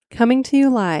Coming to you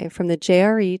live from the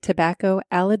JRE Tobacco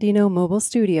Aladino Mobile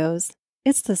Studios,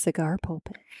 it's the Cigar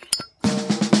Pulpit.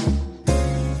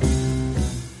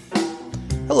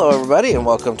 Hello, everybody, and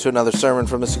welcome to another sermon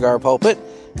from the Cigar Pulpit.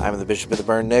 I'm the Bishop of the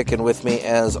Burn, Nick, and with me,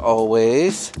 as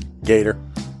always, Gator.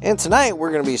 And tonight,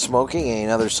 we're going to be smoking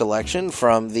another selection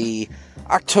from the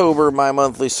October My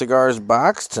Monthly Cigars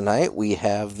box. Tonight, we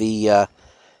have the,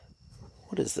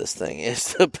 what is this thing?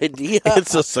 It's the Padilla.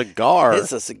 It's a cigar.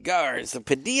 It's a cigar. It's the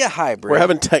Padilla Hybrid. We're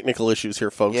having technical issues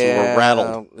here, folks, and we're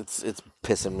rattled. It's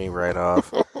pissing me right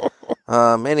off.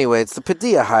 Anyway, it's the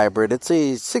Padilla Hybrid. It's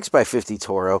a 6x50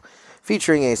 Toro,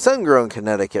 featuring a sun-grown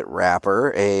Connecticut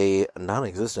wrapper, a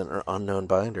non-existent or unknown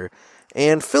binder,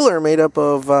 and filler made up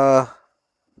of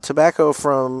tobacco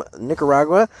from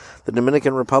Nicaragua, the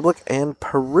Dominican Republic, and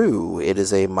Peru. It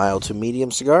is a mild to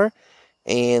medium cigar,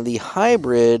 and the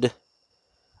hybrid...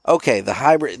 Okay,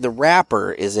 the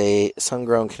wrapper is a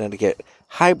sun-grown Connecticut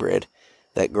hybrid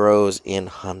that grows in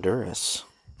Honduras.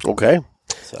 Okay.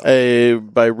 So.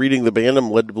 By reading the band, I'm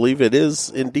led to believe it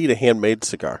is indeed a handmade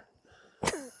cigar.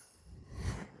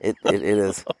 It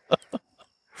is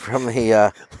from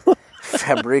the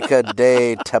Fabrica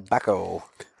de Tabaco.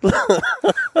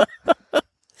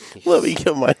 Let me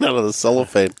get mine out of the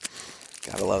cellophane.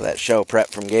 Gotta love that show prep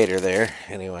from Gator there.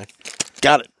 Anyway.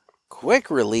 Got it.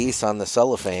 Quick release on the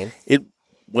cellophane. It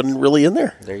wasn't really in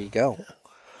there. There you go.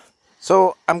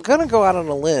 So I'm going to go out on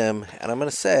a limb, and I'm going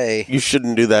to say... You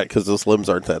shouldn't do that because those limbs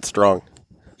aren't that strong.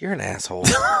 You're an asshole.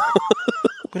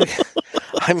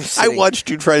 I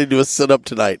watched you try to do a sit-up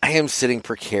tonight. I am sitting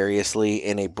precariously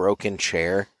in a broken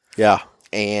chair. Yeah.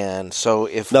 And so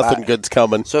if... Nothing good's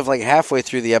coming. So if like halfway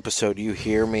through the episode you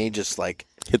hear me just like...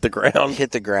 Hit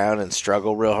the ground and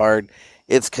struggle real hard,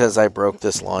 it's because I broke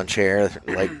this lawn chair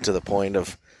like to the point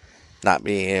of not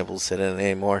being able to sit in it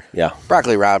anymore. Yeah.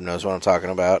 Broccoli Rob knows what I'm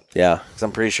talking about. Yeah. Because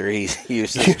I'm pretty sure he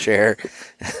used this chair.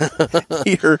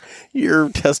 You're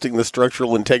testing the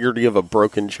structural integrity of a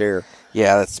broken chair.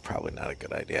 Yeah, that's probably not a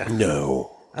good idea.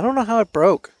 No. I don't know how it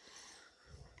broke.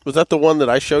 Was that the one that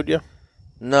I showed you?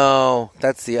 No,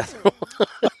 that's the other one.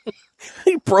 How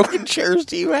many broken chairs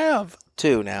do you have?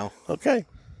 2 now. Okay.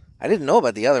 I didn't know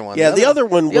about the other one. Yeah, the other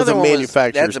one was a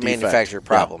manufacturer's That's a manufacturer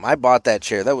problem. Yeah. I bought that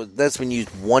chair. That's been used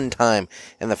one time,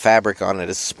 and the fabric on it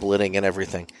is splitting and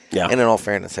everything. Yeah. And in all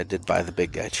fairness, I did buy the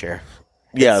big guy chair.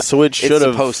 Yeah, so it should have...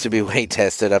 It's supposed to be weight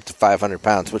tested up to 500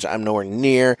 pounds, which I'm nowhere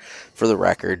near, for the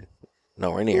record.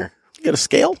 Nowhere near. You got a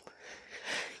scale?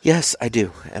 Yes, I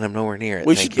do, and I'm nowhere near it.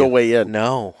 We should go weigh in.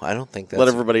 No, I don't think that's... Let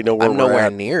everybody know where I'm we're nowhere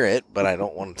at. near it, but I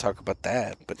don't want to talk about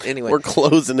that. But anyway... We're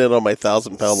closing in on my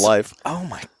 1,000-pound life. Oh,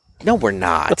 my... No, we're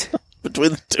not.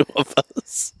 Between the two of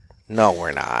us. No,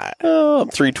 we're not. Oh, I'm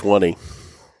 320.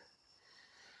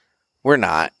 We're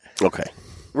not. Okay.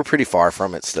 We're pretty far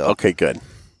from it still. Okay, good.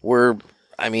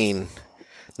 Now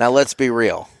let's be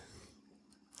real.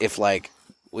 If, like,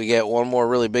 we get one more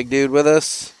really big dude with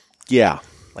us. Yeah.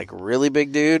 Like, really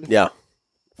big dude. Yeah.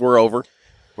 We're over.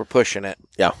 We're pushing it.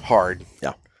 Yeah. Hard.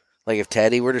 Yeah. Like, if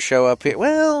Teddy were to show up here.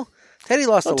 Well... Teddy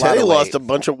lost a lot of weight. Teddy lost a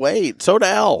bunch of weight. So did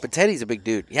Al. But Teddy's a big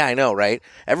dude. Yeah, I know, right?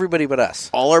 Everybody but us.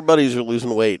 All our buddies are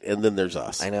losing weight, and then there's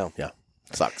us. I know. Yeah.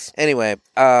 Sucks. Anyway,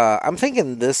 I'm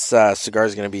thinking this cigar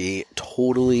is going to be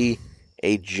totally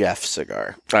a Jeff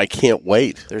cigar. I can't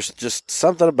wait. There's just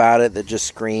something about it that just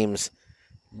screams,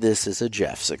 this is a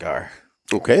Jeff cigar.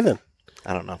 Okay, then.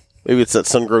 I don't know. Maybe it's that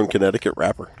sun-grown Connecticut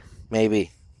wrapper.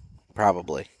 Maybe.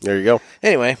 Probably. There you go.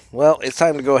 Anyway, well, it's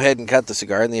time to go ahead and cut the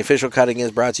cigar. And the official cutting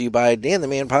is brought to you by Dan the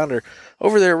Man Ponder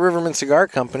over there at Riverman Cigar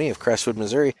Company of Crestwood,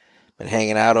 Missouri. Been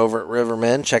hanging out over at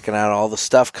Riverman, checking out all the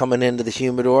stuff coming into the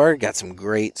humidor. Got some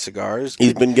great cigars.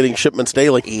 He's been getting shipments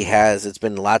daily. He has. It's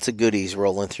been lots of goodies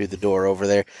rolling through the door over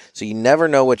there. So you never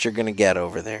know what you're going to get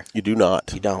over there. You do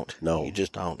not. You don't. No. You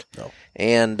just don't. No.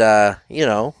 And,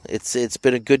 it's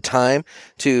been a good time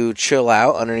to chill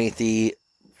out underneath the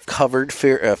covered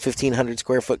 1,500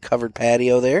 square foot covered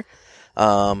patio there.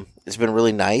 It's been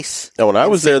really nice. Now, when I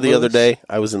was there the other day,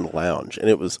 I was in the lounge, and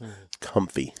it was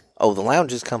comfy. Oh, the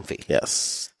lounge is comfy.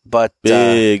 Yes. But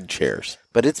big chairs.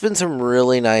 But it's been some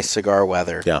really nice cigar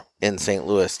weather in St.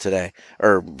 Louis today,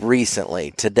 or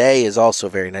recently. Today is also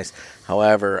very nice.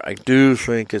 However, I do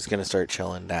think it's going to start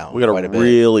chilling down. We got a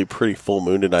really pretty full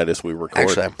moon tonight as we record.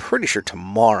 Actually, I'm pretty sure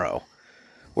tomorrow.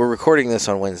 We're recording this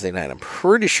on Wednesday night. I'm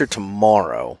pretty sure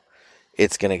tomorrow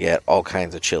it's going to get all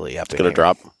kinds of chilly up in here. It's going to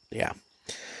drop? Yeah.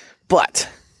 But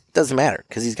it doesn't matter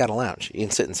because he's got a lounge. You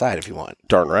can sit inside if you want.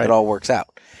 Darn right. It all works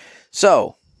out.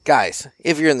 So, guys,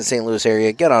 if you're in the St. Louis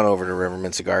area, get on over to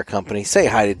Riverman Cigar Company. Say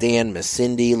hi to Dan, Miss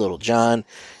Cindy, Little John,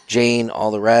 Jane,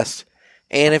 all the rest.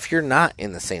 And if you're not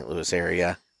in the St. Louis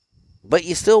area, but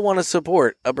you still want to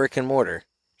support a brick and mortar.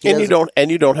 And you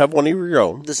don't have one of your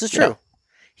own. This is true. Yeah.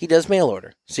 He does mail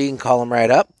order. So you can call him right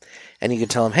up and you can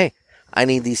tell him, hey, I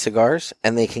need these cigars,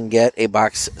 and they can get a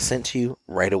box sent to you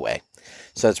right away.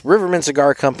 So it's Riverman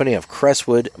Cigar Company of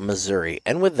Crestwood, Missouri.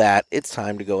 And with that, it's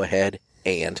time to go ahead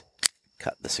and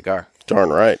cut the cigar. Darn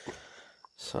right.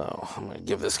 So I'm going to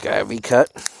give this guy a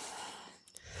V-cut.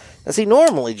 Now see,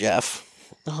 normally, Jeff,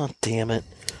 oh, damn it.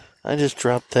 I just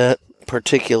dropped that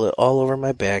particulate all over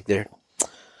my bag there.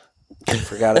 I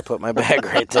forgot I put my bag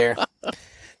right there.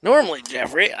 Normally,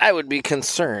 Jeffrey, I would be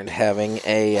concerned having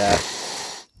a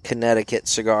Connecticut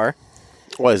cigar.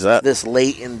 Why is that? This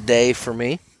late in the day for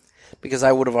me. Because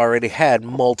I would have already had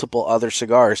multiple other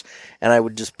cigars. And I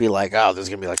would just be like, oh, this is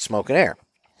going to be like smoking air.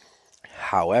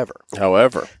 However.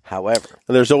 And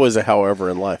there's always a however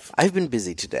in life. I've been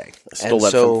busy today. I stole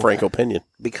that from Frank Opinion.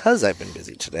 Because I've been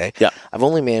busy today, yeah. I've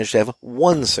only managed to have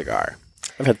one cigar.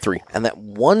 I've had 3. And that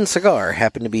one cigar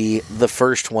happened to be the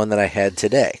first one that I had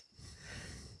today.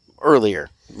 Earlier.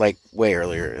 Like, way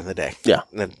earlier in the day. Yeah.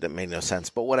 That made no sense,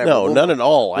 but whatever. No, none at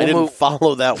all. I didn't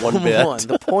follow that one bit.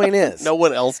 The point is. No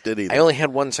one else did either. I only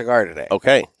had one cigar today.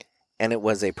 Okay. And it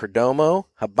was a Perdomo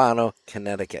Habano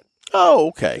Connecticut. Oh,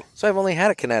 okay. So I've only had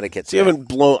a Connecticut. So you haven't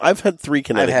blown... I've had 3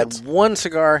 Connecticut's. I've had one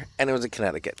cigar, and it was a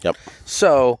Connecticut. Yep.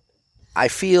 So I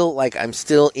feel like I'm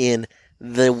still in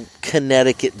the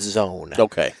Connecticut zone.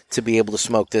 Okay. To be able to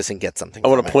smoke this and get something. I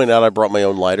want to point out I brought my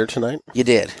own lighter tonight. You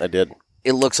did. I did.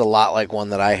 It looks a lot like one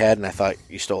that I had, and I thought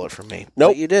you stole it from me.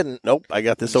 Nope. But you didn't. Nope. I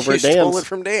got this over at You Dan's. stole it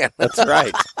from Dan. That's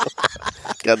right.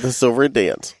 Got this over at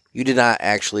Dan's. You did not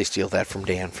actually steal that from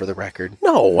Dan, for the record.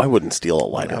 No, I wouldn't steal a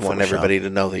lighter. I from want a everybody shop. to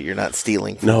know that you're not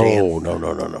stealing from Dan.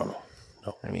 No.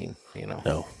 I mean, you know.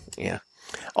 No. Yeah.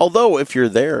 Although, if you're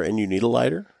there and you need a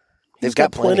lighter, They've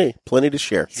got plenty. Plenty to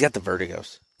share. He's got the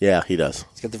Vertigos. Yeah, he does.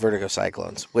 He's got the Vertigo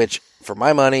Cyclones, which, for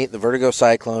my money, the Vertigo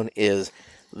Cyclone is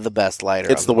the best lighter.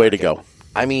 It's the way to go.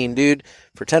 I mean, dude,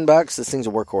 for $10, this thing's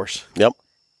a workhorse. Yep.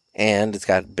 And it's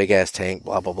got a big-ass tank,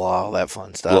 blah, blah, blah, all that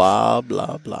fun stuff. Blah,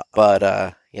 blah, blah. But,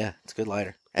 yeah, it's a good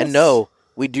lighter. And no,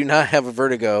 we do not have a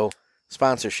Vertigo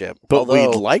sponsorship. But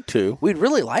we'd like to. We'd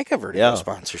really like a Vertigo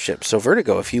sponsorship. So,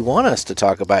 Vertigo, if you want us to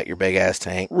talk about your big-ass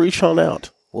tank, reach on out.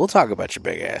 We'll talk about your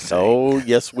big-ass tank. Oh,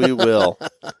 yes, we will.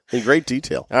 In great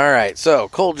detail. All right, so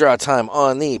cold draw time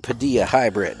on the Padilla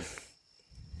Hybrid.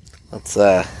 Let's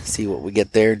see what we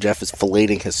get there. Jeff is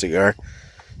filleting his cigar,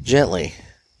 gently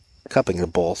cupping the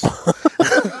bowls.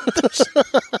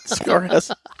 Cigar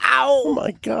has... Ow! Oh,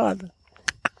 my God.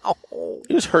 Ow.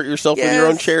 You just hurt yourself with your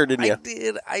own chair, didn't you? I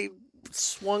did. I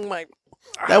swung my...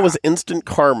 That was instant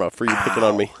karma for you picking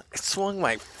on me. I swung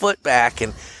my foot back,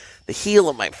 and the heel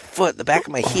of my foot, the back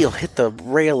of my heel, hit the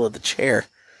rail of the chair.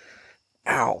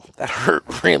 Ow, that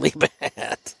hurt really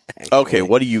bad. Actually. Okay,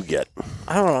 what do you get?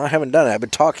 I don't know. I haven't done it. I've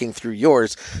been talking through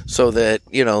yours so that,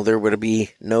 you know, there would be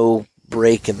no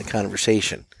break in the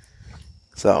conversation.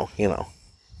 So, you know,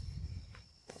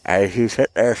 as you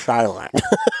sit there silent.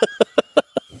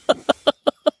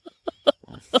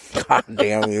 God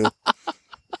damn you.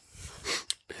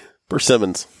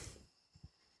 Persimmons.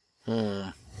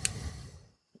 Kind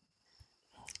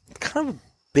of a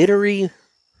bittery...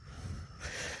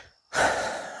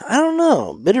 I don't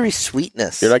know. Bittery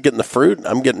sweetness. You're not getting the fruit?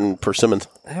 I'm getting persimmons.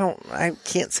 I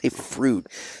can't say fruit.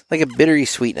 Like a bittery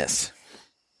sweetness.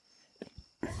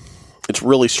 It's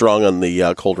really strong on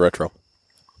the cold retro.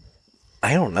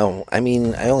 I don't know. I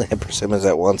mean, I only had persimmons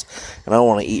at once, and I don't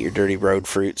want to eat your dirty road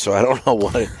fruit, so I don't know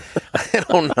what I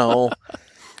don't know.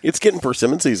 It's getting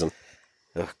persimmon season.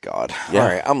 Oh, God. Yeah. All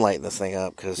right, I'm lighting this thing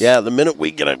up. Yeah, the minute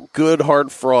we get a good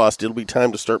hard frost, it'll be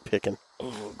time to start picking.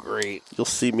 Oh, great. You'll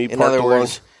see me In other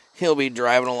words, he'll be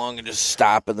driving along and just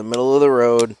stop in the middle of the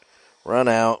road, run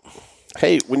out.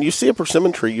 Hey, when you see a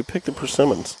persimmon tree, you pick the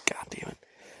persimmons. God damn it.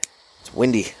 It's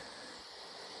windy.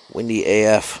 Windy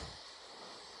AF.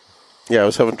 Yeah, I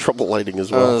was having trouble lighting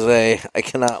as well. I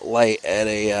cannot light at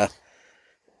a...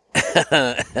 You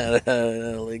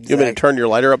want me to turn your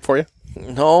lighter up for you?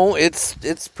 No,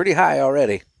 it's pretty high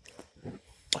already.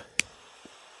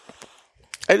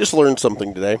 I just learned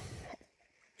something today.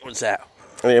 What's that?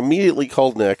 I immediately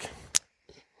called Nick.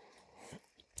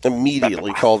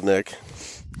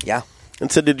 Yeah.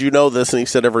 And said, did you know this? And he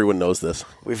said, everyone knows this.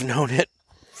 We've known it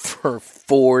for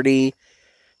 40...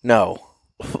 No.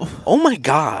 Oh, my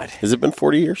God. Has it been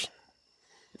 40 years?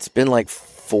 It's been like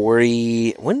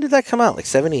 40... When did that come out? Like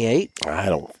 78? I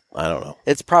don't know.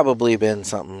 It's probably been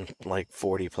something like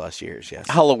 40-plus years, yes.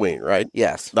 Halloween, right?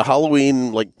 Yes. The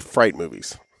Halloween, fright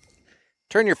movies.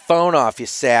 Turn your phone off, you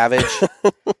savage.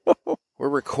 We're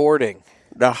recording.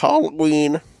 The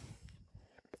Halloween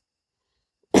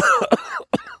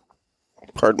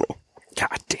Pardon me.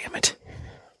 God damn it.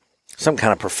 Some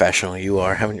kind of professional you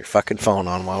are, having your fucking phone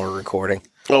on while we're recording.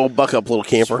 Oh, buck up, little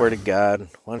camper. Swear to God.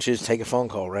 Why don't you just take a phone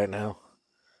call right now?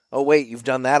 Oh, wait, you've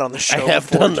done that on the show I have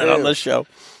done that on the show.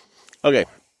 Okay.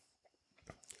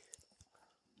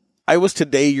 I was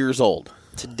today years old.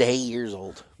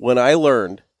 When I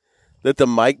learned that the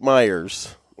Mike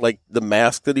Myers, like the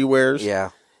mask that he wears,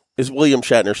 is William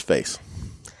Shatner's face.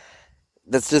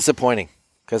 That's disappointing.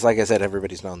 Because, like I said,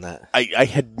 everybody's known that. I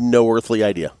had no earthly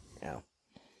idea.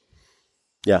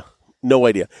 Yeah. No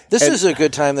idea. This is a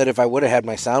good time that if I would have had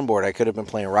my soundboard, I could have been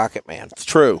playing Rocket Man. It's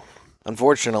true.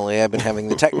 Unfortunately, I've been having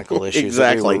the technical issues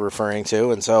that we were referring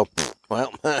to, and so,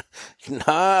 well, not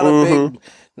a big...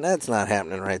 That's not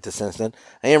happening right this instant.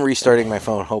 I am restarting my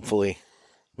phone, hopefully.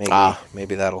 Maybe that'll...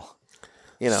 maybe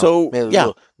a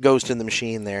little ghost in the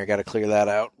machine there. Got to clear that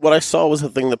out. What I saw was a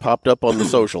thing that popped up on the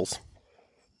socials,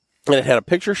 and it had a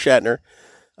picture of Shatner,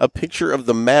 a picture of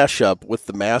the mashup with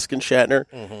the mask and Shatner,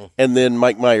 and then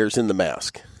Mike Myers in the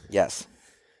mask. Yes.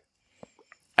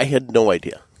 I had no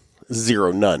idea.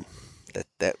 Zero, none.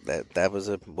 That was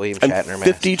a William Shatner mask. I'm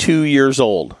 52 years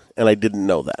old, and I didn't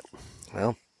know that.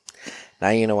 Well, now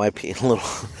you know why a little...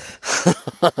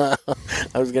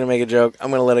 I was going to make a joke. I'm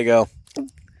going to let it go.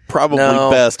 Probably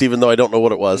best, even though I don't know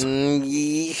what it was.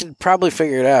 You should probably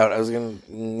figure it out. I was going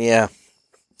to... Yeah.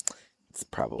 It's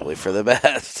probably for the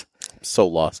best. So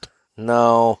lost.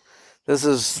 No.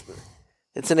 It's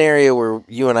an area where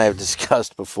you and I have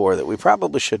discussed before that we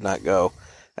probably should not go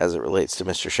as it relates to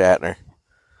Mr. Shatner.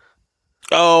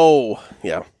 Oh,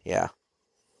 yeah. Yeah.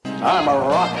 I'm a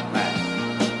rocket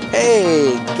man.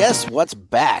 Hey, guess what's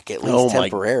back, at least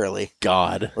temporarily? My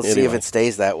God. Let's see if it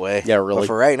stays that way. Yeah, really. But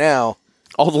for right now,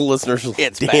 all the listeners,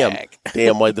 it's back.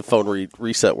 Damn, why'd the phone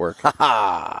reset work?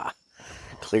 Ha-ha.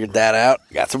 Cleared that out.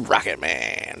 Got some Rocket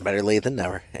Man. Better late than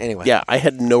never. Anyway. Yeah, I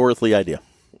had no earthly idea.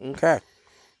 Okay.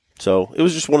 So, it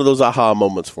was just one of those aha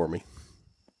moments for me.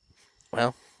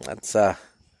 Well, that's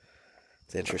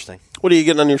it's interesting. What are you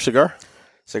getting on your cigar?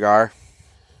 Cigar.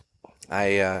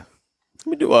 Let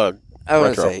me do a I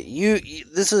want to say,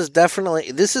 this is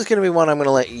going to be one I'm going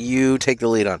to let you take the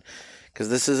lead on. Because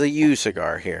this is a you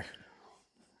cigar here.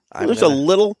 There's just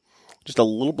a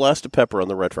little blast of pepper on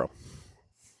the retro.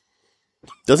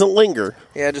 Doesn't linger.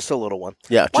 Yeah, just a little one.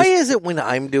 Yeah. Why is it when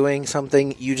I'm doing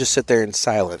something, you just sit there in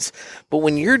silence? But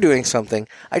when you're doing something,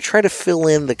 I try to fill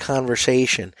in the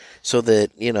conversation so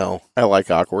that, I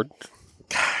like awkward.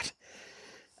 God,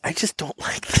 I just don't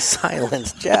like the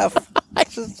silence, Jeff. I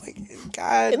just like,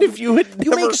 God. And if you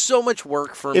make so much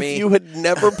work for me. If you had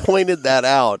never pointed that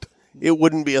out, it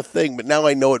wouldn't be a thing. But now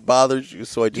I know it bothers you,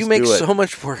 so I just do it. You make so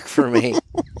much work for me.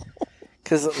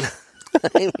 Because,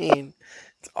 I mean...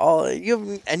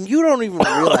 you don't even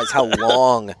realize how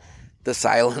long the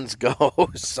silence goes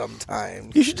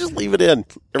sometimes. You should just leave it in.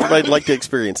 Everybody'd like to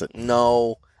experience it.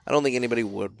 No, I don't think anybody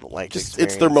would like to experience it.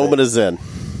 It's their moment of zen.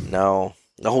 No,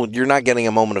 you're not getting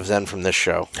a moment of zen from this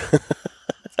show.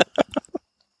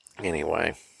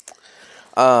 Anyway.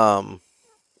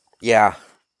 Yeah.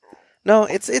 No,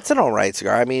 it's an all right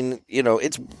cigar. I mean,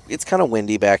 it's kind of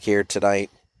windy back here tonight.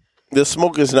 The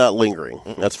smoke is not lingering.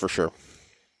 That's for sure.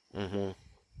 Mm-hmm.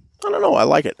 I don't know. I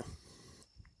like it.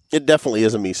 It definitely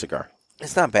is a me cigar.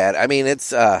 It's not bad. I mean,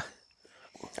 I'm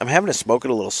having to smoke it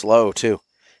a little slow, too.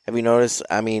 Have you noticed?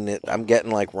 I mean, I'm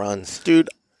getting, runs. Dude,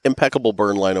 impeccable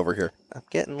burn line over here. I'm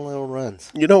getting little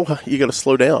runs. You got to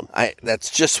slow down.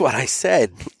 That's just what I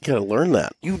said. You got to learn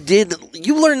that. You did.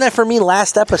 You learned that from me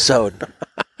last episode.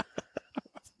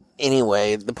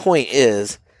 Anyway, the point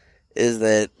is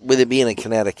that with it being in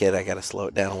Connecticut, I got to slow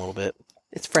it down a little bit.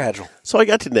 It's fragile. So I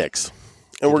got to Nick's,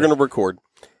 and we're going to record,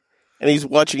 and he's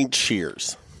watching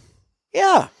Cheers.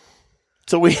 Yeah.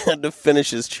 So we had to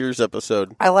finish his Cheers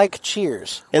episode. I like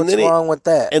Cheers. What's wrong with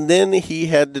that? And then he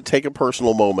had to take a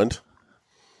personal moment.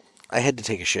 I had to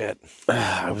take a shit.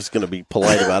 I was going to be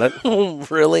polite about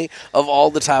it. Really? Of all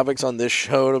the topics on this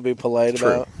show to be polite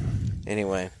about?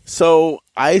 Anyway. So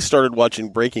I started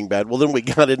watching Breaking Bad. Well, then we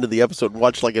got into the episode,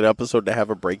 watched an episode to have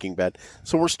a Breaking Bad.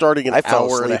 So we're starting an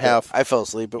hour and a half. I fell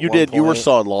asleep at You one did. point. You were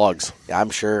sawing logs. Yeah,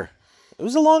 I'm sure. It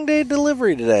was a long day of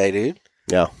delivery today, dude.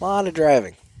 Yeah. A lot of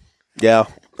driving. Yeah,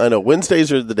 I know.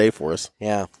 Wednesdays are the day for us.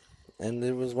 Yeah. And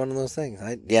it was one of those things.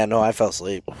 I fell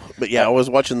asleep. But yeah, I was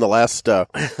watching the last... I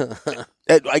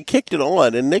kicked it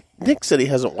on, and Nick said he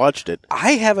hasn't watched it.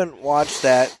 I haven't watched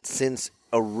that since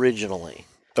originally.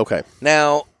 Okay.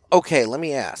 Now, let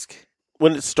me ask.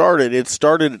 when it started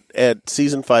at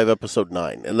season 5, episode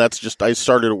 9, and that's just I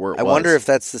started where it was. I wonder if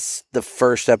that's the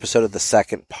first episode of the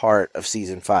second part of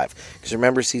season 5. Because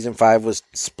remember, season 5 was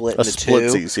split into two.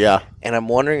 Splitsies, yeah. And I'm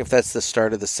wondering if that's the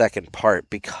start of the second part,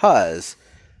 because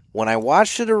when I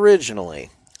watched it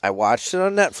originally, I watched it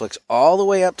on Netflix all the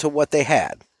way up to what they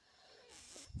had.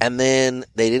 And then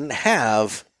they didn't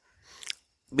have,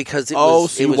 because it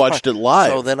was... so you watched it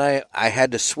live. So then I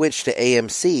had to switch to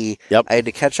AMC. Yep. I had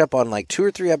to catch up on like 2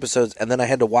 or 3 episodes, and then I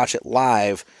had to watch it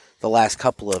live the last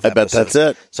couple of I episodes. bet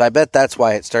that's it. So I bet that's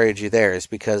why it started you there, is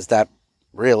because that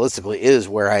realistically is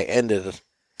where I ended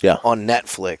on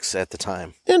Netflix at the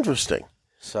time. Interesting.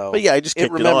 So, but yeah, I just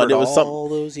kicked it on. It was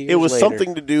those years It was later.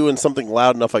 something to do and something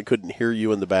loud enough I couldn't hear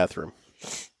you in the bathroom.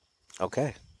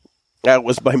 Okay. That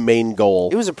was my main goal.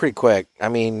 It was a pretty quick. I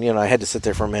mean, I had to sit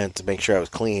there for a minute to make sure I was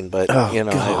clean, but God.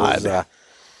 it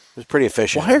was pretty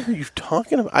efficient. Why are you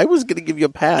talking about? I was going to give you a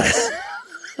pass.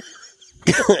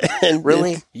 And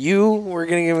Really? You were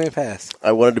going to give me a pass?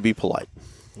 I wanted to be polite.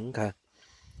 Okay.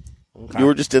 You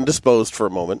were just indisposed for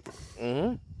a moment.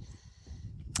 Mm-hmm.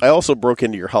 I also broke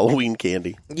into your Halloween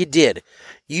candy. You did.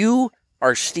 You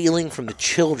are stealing from the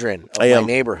children of I my am.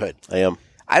 neighborhood. I am.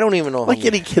 I don't even know Like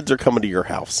any kids are coming to your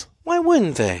house. Why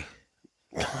wouldn't they?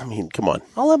 I mean, come on.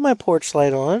 I'll have my porch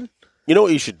light on. You know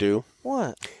what you should do?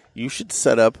 What? You should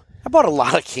set up. I bought a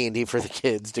lot of candy for the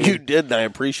kids, dude. You did, and I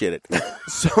appreciate it.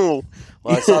 So,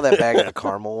 Well, I saw that bag of the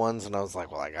caramel ones, and I was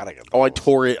like, well, I gotta get I those.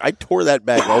 tore it. I tore that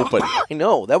bag open. I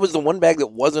know. That was the one bag that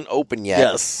wasn't open yet.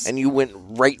 Yes. And you went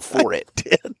right for it.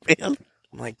 Did, man.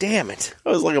 I'm like, damn it. I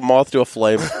was like a moth to a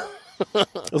flame. I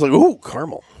was like, ooh,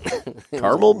 caramel.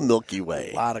 Caramel Milky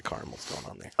Way. A lot of caramels going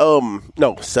on there.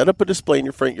 No, set up a display in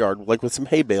your front yard, like with some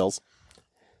hay bales,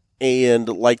 and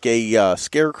like a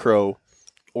scarecrow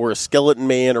or a skeleton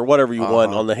man or whatever you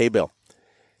want on the hay bale.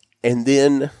 And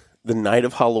then the night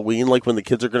of Halloween, like when the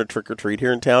kids are going to trick or treat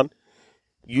here in town,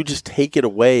 you just take it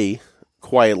away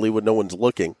quietly when no one's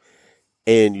looking,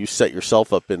 and you set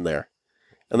yourself up in there.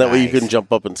 And that way you can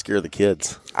jump up and scare the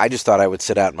kids. I just thought I would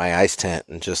sit out in my ice tent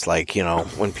and just like,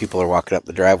 when people are walking up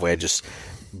the driveway, I'd just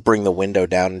bring the window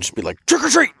down and just be like, trick or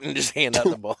treat, and just hand out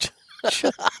the ball.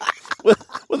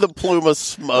 with a plume of I want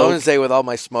smoke. to say with all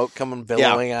my smoke coming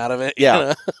billowing out of it.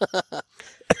 Yeah.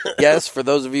 Yes, for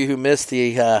those of you who missed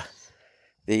the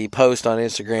post on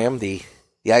Instagram, the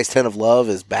Ice Tent of Love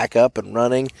is back up and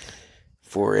running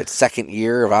for its second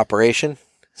year of operation.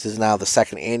 This is now the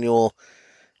second annual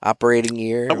operating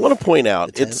year. I want to point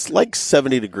out, it's like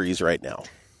 70 degrees right now.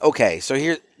 Okay, so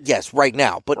right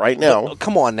now. But Right now. but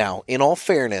come on now. In all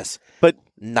fairness, But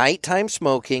nighttime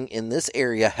smoking in this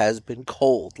area has been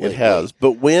cold lately. it has.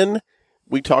 But when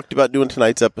we talked about doing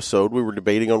tonight's episode, we were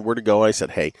debating on where to go. I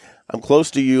said, hey, I'm close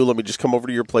to you. Let me just come over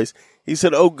to your place. He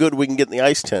said, oh, good, we can get in the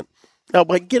ice tent. Now,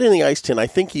 by getting in the ice tent, I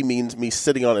think he means me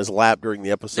sitting on his lap during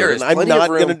the episode. And I'm not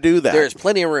going to do that. There's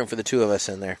plenty of room for the two of us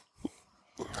in there.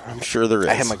 I'm sure there is.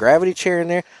 I have my gravity chair in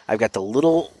there. I've got the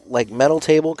little metal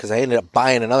table because I ended up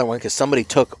buying another one because somebody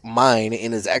took mine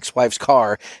in his ex-wife's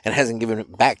car and hasn't given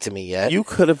it back to me yet. You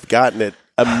could have gotten it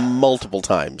multiple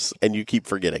times, and you keep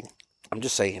forgetting. I'm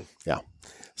just saying. Yeah.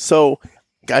 So,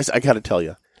 guys, I got to tell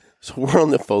you. So we're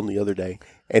on the phone the other day,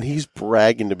 and he's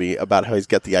bragging to me about how he's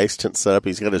got the ice tent set up.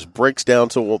 He's got his bricks down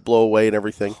so it won't blow away and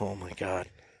everything. Oh, my God.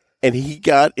 And he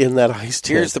got in that ice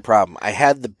tent. Here's the problem. I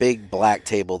had the big black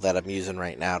table that I'm using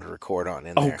right now to record on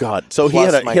in there. Oh, God. So he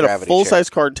had a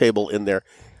full-size card table in there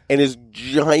and his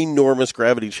ginormous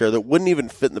gravity chair that wouldn't even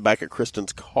fit in the back of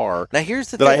Kristen's car. Now,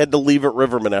 here's the that thing. I had to leave at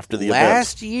Riverman after the event.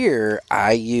 Last year,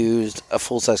 I used a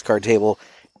full-size card table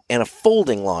and a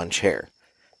folding lawn chair.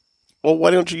 Well,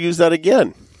 why don't you use that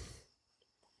again?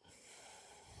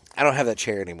 I don't have that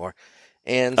chair anymore.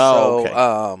 And Oh, so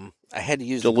okay. I had to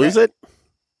use Did you lose it?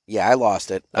 Yeah, I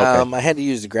lost it. Okay. I had to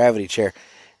use the gravity chair.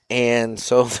 And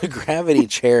so the gravity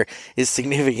chair is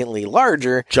significantly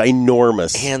larger.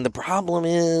 Ginormous. And the problem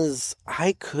is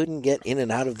I couldn't get in and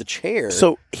out of the chair.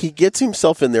 So he gets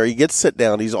himself in there. He gets sit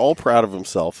down. He's all proud of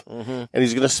himself. Mm-hmm. And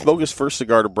he's going to smoke his first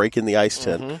cigar to break in the ice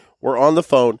tent. We're on the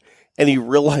phone, and he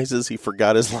realizes he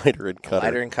forgot his lighter and cutter.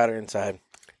 Lighter and cutter inside.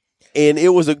 And it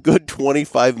was a good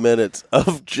 25 minutes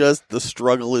of just the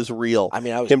struggle is real. I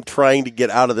mean, him trying to get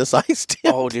out of this ice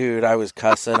tent. Oh, dude, I was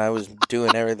cussing. I was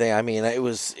doing everything. I mean, it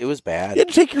was bad. You had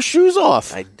to take your shoes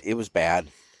off. It was bad.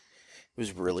 It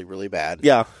was really, really bad.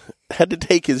 Yeah. Had to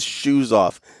take his shoes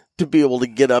off to be able to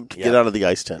get up to get out of the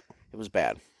ice tent. It was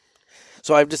bad.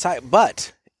 So I've decided,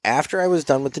 but after I was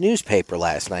done with the newspaper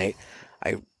last night,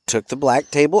 I took the black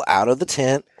table out of the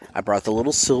tent. I brought the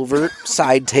little silver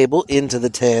side table into the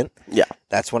tent. Yeah.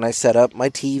 That's when I set up my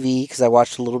TV because I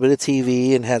watched a little bit of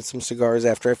TV and had some cigars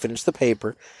after I finished the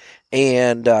paper.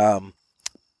 And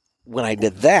when I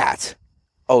did that,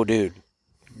 oh, dude,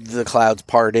 the clouds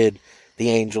parted, the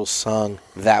angels sung.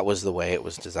 That was the way it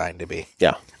was designed to be.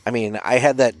 Yeah. I mean, I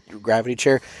had that gravity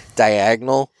chair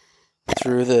diagonal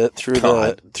through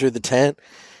the tent,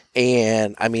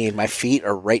 and I mean, my feet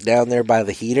are right down there by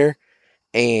the heater,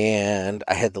 and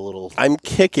I had the little. I'm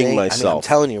kicking thing. myself. I mean, I'm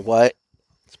telling you what,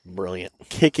 it's brilliant.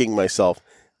 Kicking myself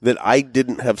that I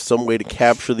didn't have some way to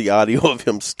capture the audio of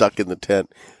him stuck in the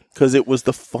tent because it was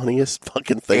the funniest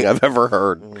fucking thing I've ever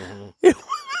heard. Mm-hmm.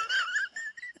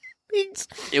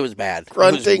 It was bad.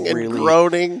 Grunting and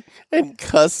groaning and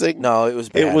cussing. No, it was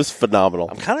bad. It was phenomenal.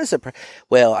 I'm kind of surprised.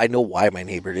 Well, I know why my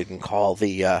neighbor didn't call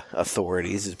the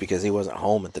authorities is because he wasn't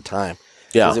home at the time.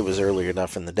 Yeah. Because it was early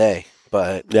enough in the day.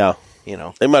 But, yeah. You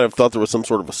know. They might have thought there was some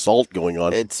sort of assault going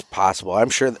on. It's possible. I'm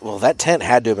sure. That tent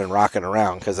had to have been rocking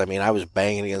around because, I mean, I was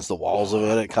banging against the walls of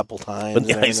it a couple times. But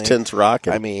the ice tent's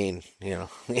rocking. I mean, you know.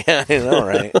 Yeah, I know,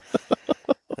 right?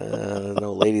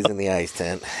 No ladies in the ice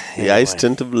tent. The ice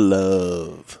tent of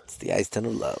love. It's the ice tent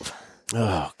of love.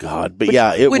 Oh, God. But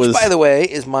yeah, it was... Which, by the way,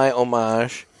 is my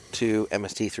homage to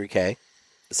MST3K,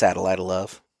 the Satellite of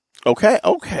Love. Okay.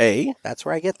 That's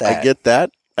where I get that.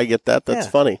 I get that. That's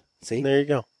funny. See? There you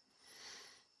go.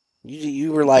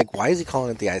 You were like, why is he calling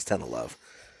it the ice tent of love?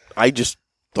 I just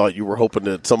thought you were hoping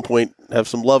to at some point have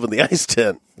some love in the ice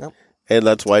tent. Nope. And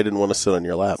that's why I didn't want to sit on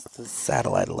your lap. It's the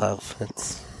Satellite of Love.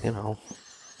 It's, you know...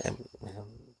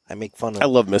 I make fun of. I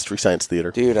love Mystery Science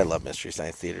Theater. Dude, I love Mystery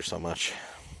Science Theater so much.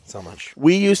 So much.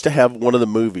 We used to have one of the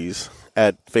movies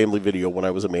at Family Video when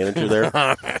I was a manager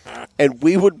there. And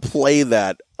we would play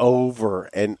that over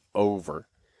and over.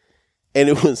 And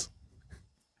it was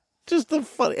just the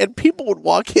fun. And people would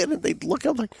walk in and they'd look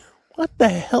up like, what the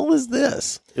hell is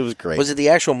this? It was great. Was it the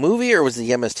actual movie or was it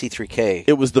the MST3K?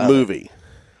 It was the movie.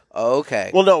 Okay.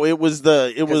 Well, no, it was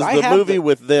the movie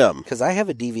with them. Because I have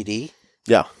a DVD.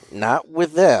 Yeah. Not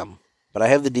with them, but I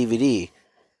have the DVD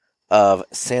of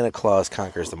Santa Claus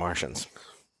Conquers the Martians.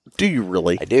 Do you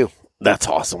really? I do. That's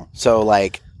awesome. So,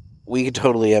 like, we could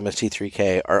totally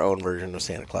MST3K our own version of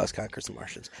Santa Claus Conquers the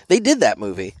Martians. They did that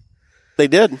movie. They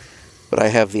did. But I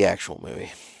have the actual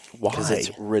movie. Why? Because it's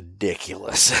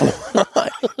ridiculous.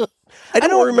 I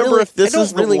don't remember if this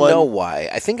is the one. I don't really know why.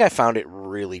 I think I found it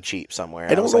really cheap somewhere.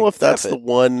 I don't know if that's the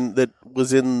one that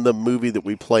was in the movie that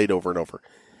we played over and over.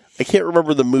 I can't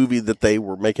remember the movie that they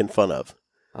were making fun of.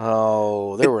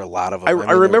 Oh, there were a lot of them.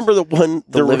 I remember the one...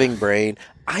 The Living Brain.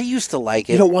 I used to like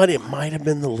it. You know what? It might have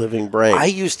been The Living Brain. I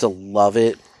used to love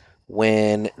it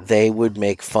when they would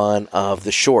make fun of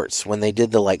the shorts, when they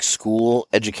did the, like, school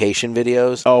education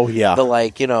videos. Oh, yeah. The,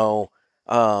 like, you know...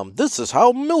 this is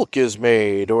how milk is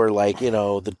made, or like, you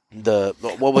know, the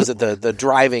what was it, the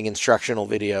driving instructional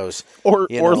videos, or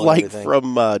like everything.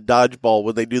 from Dodgeball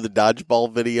when they do the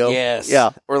Dodgeball video. Yes,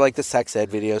 yeah, or like the sex ed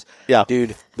videos. Yeah,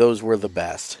 dude, those were the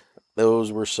best.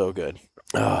 Those were so good.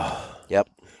 Yep.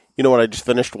 You know what I just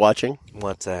finished watching?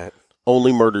 What's that?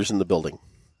 Only Murders in the Building.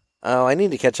 Oh, I need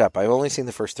to catch up. I've only seen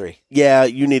the first 3. Yeah,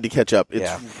 you need to catch up.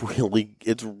 It's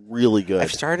really good.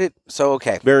 I've started. So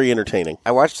okay, very entertaining.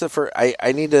 I watched the first.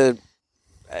 I need to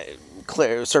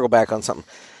circle back on something.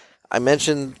 I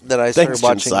mentioned that I started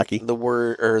watching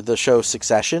the show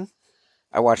Succession.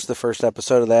 I watched the first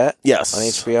episode of that. Yes, on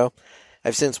HBO.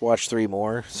 I've since watched 3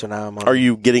 more, so now I'm on. Are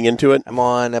you getting into it? I'm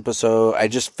on episode. I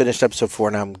just finished episode 4.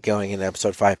 Now I'm going into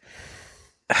episode 5.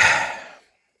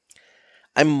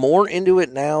 I'm more into it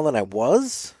now than I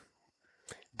was.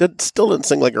 That still doesn't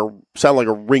sound like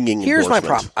a ringing. Here's my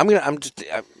problem.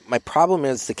 My problem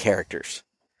is the characters.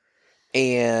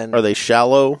 And are they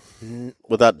shallow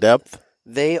without depth?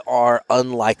 They are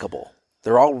unlikable.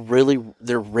 They're all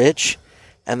they're rich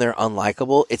and they're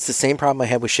unlikable. It's the same problem I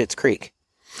had with Schitt's Creek.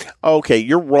 Okay,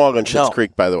 you're wrong on Schitt's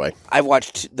Creek, by the way. I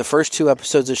watched the first 2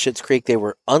 episodes of Schitt's Creek. They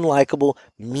were unlikable,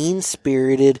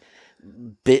 mean-spirited.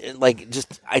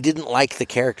 I didn't like the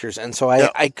characters, and so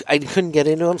I couldn't get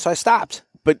into them, so I stopped.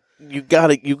 But you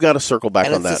gotta circle back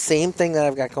on that. And it's the same thing that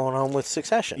I've got going on with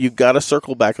Succession. You gotta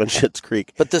circle back on Schitt's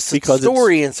Creek. But the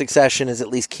story in Succession is at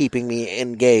least keeping me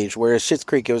engaged, whereas Schitt's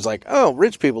Creek, it was like, oh,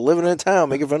 rich people living in a town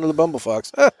making fun of the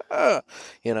bumblefucks.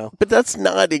 You know? But that's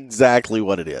not exactly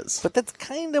what it is. But that's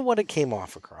kind of what it came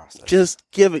off across. Just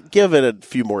give it a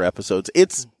few more episodes.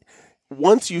 It's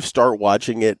once you start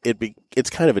watching it, it's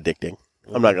kind of addicting.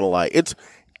 I'm not gonna lie. It's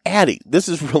Addie. This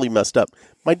is really messed up.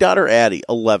 My daughter Addie,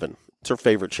 11. It's her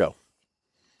favorite show.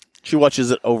 She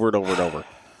watches it over and over and over.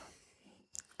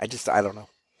 I don't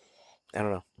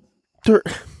know.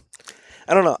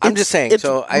 I don't know. I'm just saying.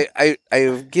 So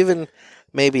I've given.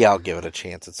 Maybe I'll give it a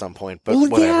chance at some point. But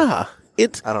whatever. Yeah,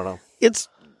 I don't know. It's.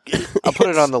 I'll put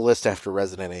it on the list after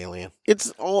Resident Alien.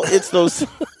 It's those.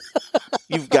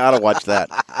 You've got to watch that.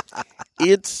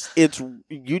 It's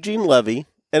Eugene Levy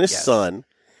and his son,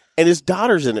 and his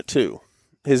daughter's in it too.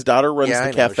 His daughter runs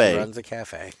the cafe. She runs the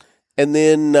cafe. And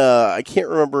then I can't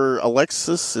remember,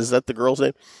 Alexis, is that the girl's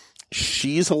name?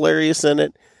 She's hilarious in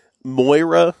it.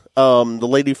 Moira, the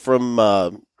lady from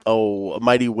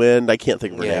Mighty Wind, I can't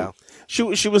think of her name. She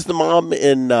was the mom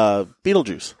in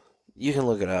Beetlejuice. You can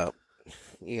look it up.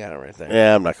 You got it right there.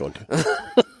 Yeah, I'm not going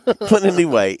to. But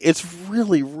anyway, it's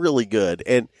really, really good,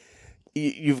 and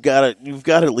you've got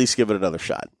to at least give it another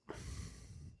shot.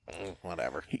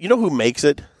 Whatever. You know who makes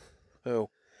it? Who?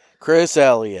 Chris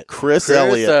Elliott. Chris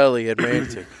Elliott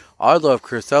makes it. I love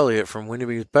Chris Elliott from when he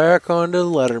was back on the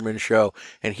Letterman show,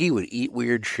 and he would eat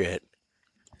weird shit.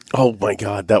 Oh my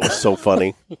God, that was so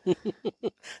funny.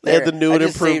 They had the new and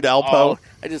improved Alpo.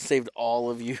 I just saved all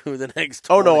of you the next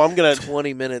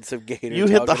 20 minutes of Gator. You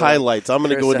hit the highlights. I'm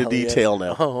going to go into detail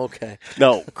now. Oh, okay.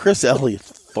 No, Chris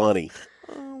Elliott's funny.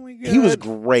 Oh my God. He was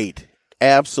great.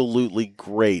 Absolutely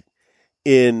great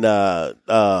in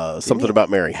Something About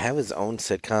Mary. Have his own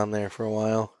sitcom there for a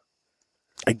while.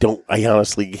 I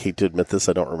honestly hate to admit this.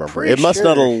 I don't remember. It must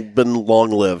not have been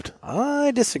long-lived.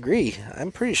 I disagree.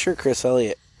 I'm pretty sure Chris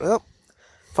Elliott. Well,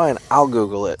 fine. I'll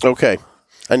Google it. Okay.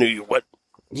 I knew you would.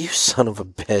 You son of a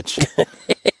bitch.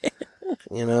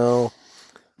 You know.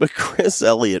 But Chris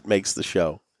Elliott makes the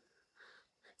show.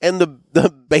 And the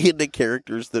band of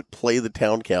characters that play the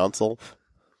town council,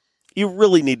 you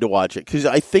really need to watch it. Because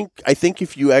I think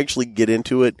if you actually get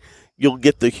into it, you'll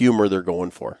get the humor they're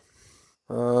going for.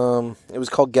 It was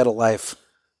called Get a Life.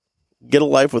 Get a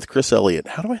Life with Chris Elliott.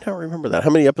 How do I not remember that?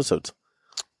 How many episodes?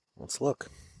 Let's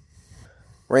look.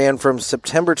 Ran from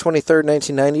September 23rd,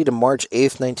 1990 to March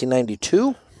 8th,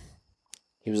 1992.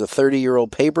 He was a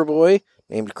 30-year-old paperboy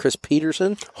named Chris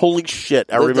Peterson. Holy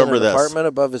shit, I remember in an this. Apartment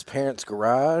above his parents'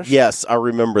 garage. Yes, I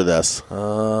remember this.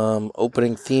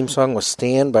 Opening theme song was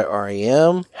Stand by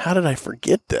R.E.M. How did I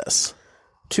forget this?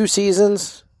 2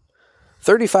 seasons,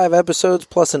 35 episodes,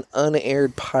 plus an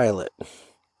unaired pilot.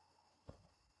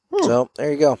 So,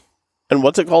 there you go. And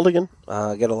what's it called again?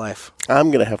 Get a Life.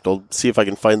 I'm going to have to see if I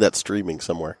can find that streaming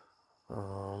somewhere.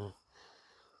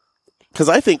 Because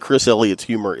I think Chris Elliott's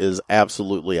humor is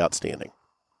absolutely outstanding.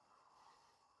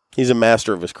 He's a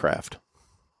master of his craft.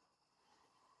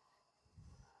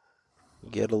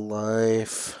 Get a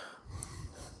Life.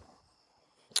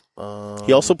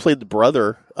 He also played the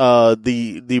brother,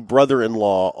 the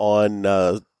brother-in-law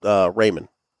on Raymond.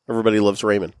 Everybody Loves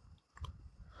Raymond.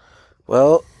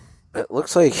 Well, it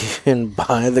looks like you can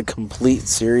buy the complete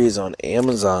series on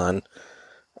Amazon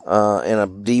in a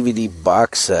DVD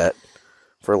box set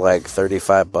for like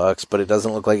 $35, but it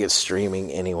doesn't look like it's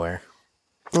streaming anywhere.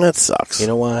 That sucks. You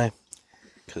know why?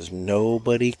 Because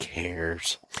nobody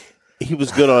cares. He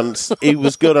was good on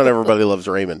Everybody Loves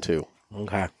Raymond too.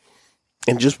 Okay.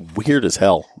 And just weird as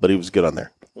hell, but he was good on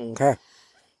there. Okay.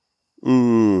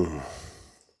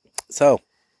 So,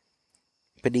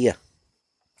 Padilla.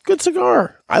 Good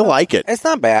cigar. I like it. It's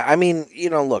not bad. I mean,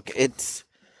 look,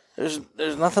 there's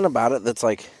nothing about it that's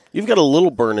like... You've got a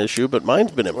little burn issue, but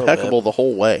mine's been impeccable the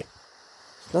whole way.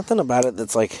 Nothing about it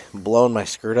that's like blowing my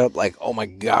skirt up. Like, oh my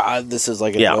God, this is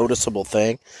like a noticeable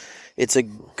thing. It's a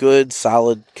good,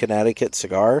 solid Connecticut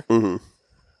cigar. Mm-hmm.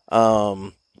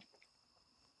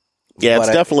 Yeah,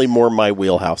 it's definitely more my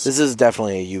wheelhouse. This is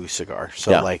definitely a U cigar.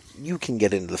 So, like, you can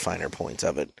get into the finer points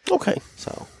of it. Okay.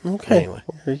 So, anyway.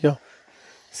 Well, there you go.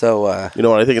 So, you know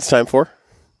what I think it's time for?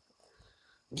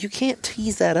 You can't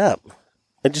tease that up.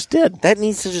 I just did. That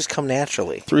needs to just come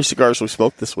naturally. 3 cigars we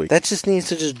smoked this week. That just needs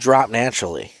to just drop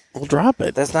naturally. We'll drop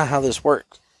it. That's not how this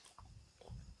works.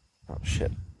 Oh,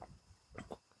 shit.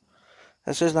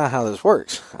 That's just not how this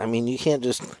works. I mean, you can't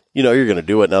just... You know you're going to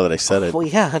do it now that I said it. Well,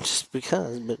 yeah, just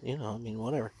because, but, I mean,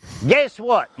 whatever. Guess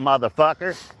what,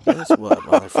 motherfucker? Guess what,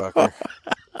 mother?fucker?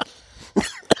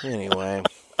 Anyway.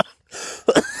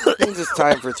 I think it's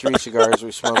time for 3 cigars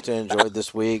we smoked and enjoyed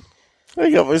this week.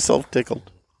 I got myself tickled.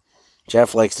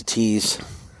 Jeff likes to tease,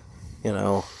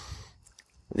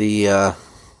 the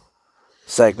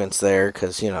segments there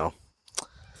because, he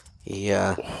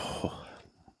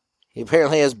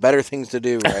apparently has better things to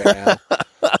do right now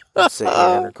than sit here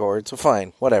and record. So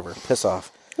fine, whatever, piss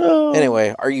off.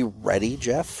 Anyway, are you ready,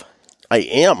 Jeff? I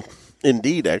am,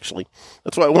 indeed, actually.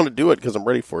 That's why I want to do it, because I'm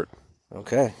ready for it.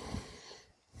 Okay.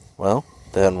 Well,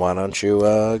 then why don't you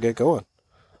get going?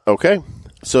 Okay.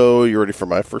 So, you ready for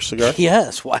my first cigar?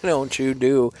 Yes, why don't you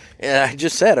do... And I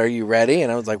just said, are you ready?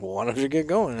 And I was like, well, why don't you get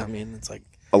going? I mean, it's like...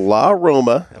 A La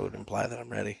Roma. That would imply that I'm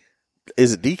ready.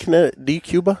 Is it De Cuba?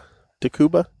 De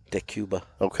Cuba? De Cuba.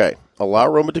 Okay. A La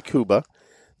Roma de Cuba.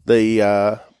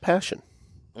 The Passion.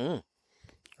 Mm.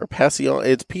 Or Passion.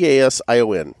 It's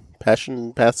P-A-S-I-O-N.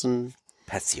 Passion. Passion.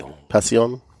 Passion.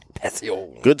 Passion.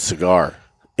 Good cigar.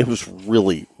 It was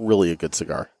really, really a good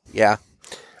cigar. Yeah.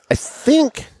 I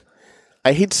think...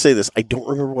 I hate to say this. I don't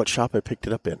remember what shop I picked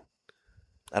it up in.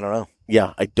 I don't know.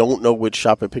 Yeah, I don't know which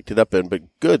shop I picked it up in, but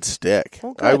good stick.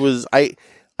 Oh, good.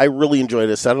 I really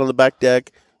enjoyed it. Sat on the back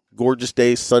deck, gorgeous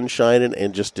day, sun shining,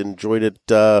 and just enjoyed it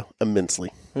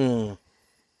immensely. Well,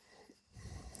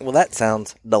 that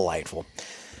sounds delightful.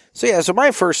 So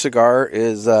my first cigar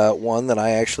is one that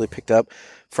I actually picked up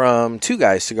from Two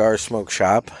Guys Cigar Smoke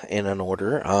Shop in an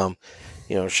order.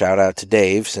 Shout out to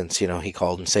Dave, since, he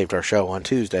called and saved our show on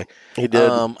Tuesday. He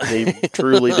did. He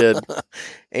truly did.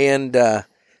 And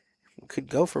could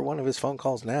go for one of his phone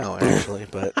calls now, actually.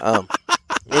 But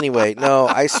anyway, no,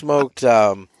 I smoked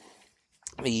I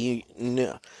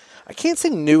can't say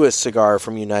newest cigar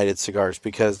from United Cigars,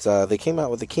 because they came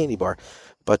out with a candy bar.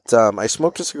 But I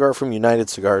smoked a cigar from United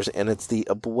Cigars, and it's the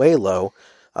Abuelo,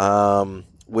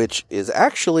 which is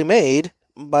actually made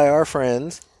by our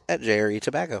friends at JRE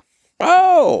Tobacco.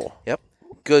 Oh! Yep.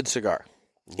 Good cigar.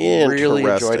 Really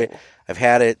enjoyed it. I've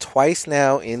had it twice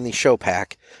now in the show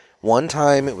pack. One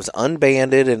time it was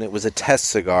unbanded and it was a test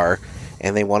cigar,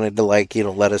 and they wanted to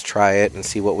let us try it and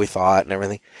see what we thought and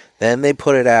everything. Then they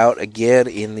put it out again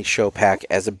in the show pack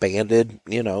as a banded,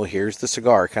 here's the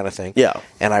cigar kind of thing. Yeah.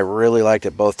 And I really liked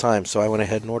it both times, so I went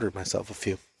ahead and ordered myself a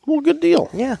few. Well, good deal.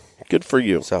 Yeah. Good for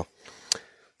you. So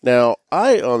now,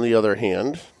 I, on the other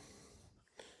hand,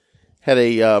 had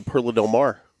a Perla Del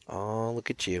Mar. Oh, look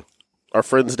at you. Our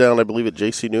friends down, I believe, at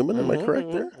J.C. Newman. Am I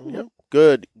correct there? Yep.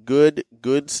 Good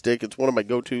stick. It's one of my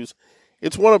go-tos.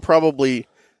 It's one of probably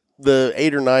the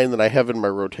 8 or 9 that I have in my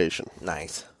rotation.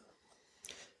 Nice.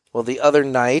 Well, the other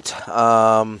night,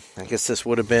 I guess this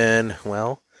would have been,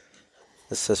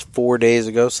 this says 4 days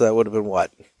ago, so that would have been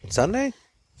what? Sunday?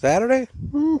 Saturday?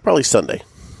 Probably Sunday.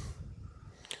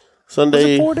 Was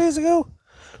it 4 days ago?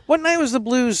 What night was the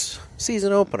Blues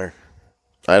season opener?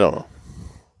 I don't know.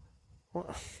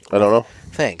 I don't know.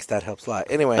 Thanks, that helps a lot.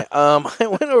 Anyway, I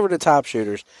went over to Top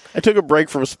Shooters. I took a break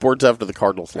from sports after the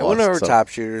Cardinals lost. I went over to Top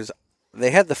Shooters.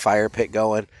 They had the fire pit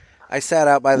going. I sat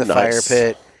out by the fire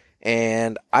pit,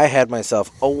 and I had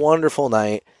myself a wonderful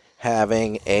night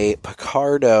having a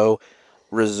Picardo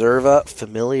Reserva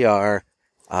Familiar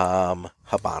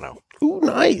Habano. Ooh,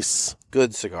 nice.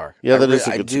 Good cigar. Yeah, that is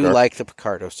a good cigar. I do like the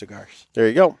Picardo cigars. There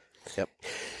you go. Yep.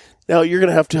 Now, you're going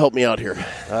to have to help me out here.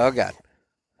 Oh, God.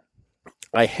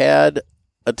 I had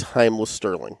a timeless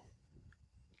Sterling.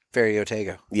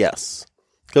 Ferriotego. Yes.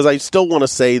 Because I still want to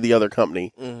say the other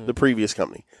company, the previous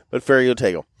company, but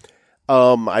Ferriotego.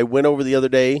 I went over the other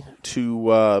day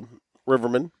to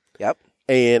Riverman. Yep.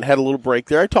 And had a little break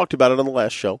there. I talked about it on the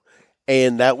last show.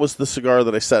 And that was the cigar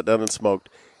that I sat down and smoked.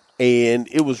 And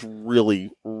it was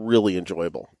really, really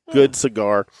enjoyable. Good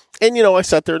cigar. And, I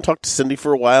sat there and talked to Cindy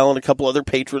for a while and a couple other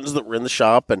patrons that were in the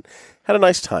shop and had a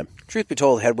nice time. Truth be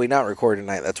told, had we not recorded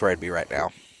tonight, that's where I'd be right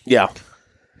now. Yeah.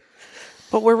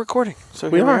 But we're recording, so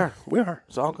We here are. we are.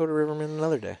 So I'll go to Riverman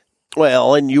another day.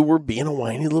 Well, and you were being a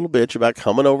whiny little bitch about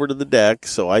coming over to the deck,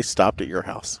 so I stopped at your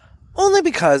house. Only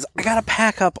because I got to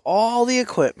pack up all the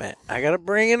equipment. I got to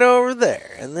bring it over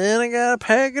there, and then I got to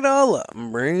pack it all up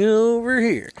and bring it over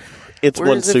here. It's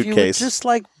Whereas one suitcase. If you would just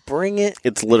bring it.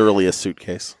 It's literally a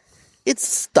suitcase. It's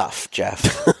stuff,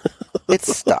 Jeff.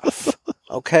 It's stuff.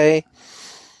 Okay?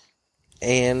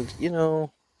 And,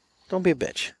 don't be a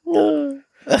bitch.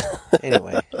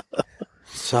 Anyway.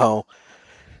 So,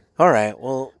 all right.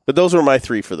 Well. But those were my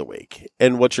 3 for the week.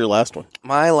 And what's your last one?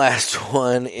 My last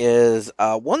one is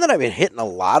one that I've been hitting a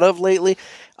lot of lately,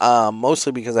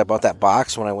 mostly because I bought that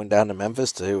box when I went down to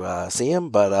Memphis to see him.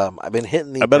 But I've been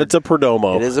hitting the. I bet it's a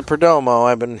Perdomo. It is a Perdomo.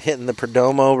 I've been hitting the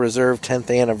Perdomo Reserve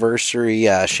 10th Anniversary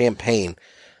Champagne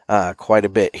quite a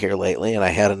bit here lately, and I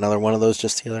had another one of those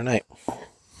just the other night.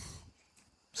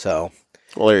 So.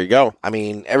 Well, there you go. I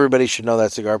mean, everybody should know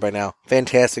that cigar by now.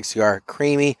 Fantastic cigar.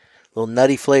 Creamy, little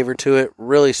nutty flavor to it,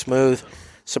 really smooth.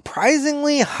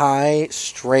 Surprisingly high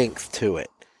strength to it.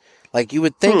 Like you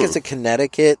would think as a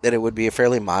Connecticut that it would be a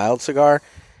fairly mild cigar.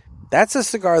 That's a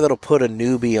cigar that'll put a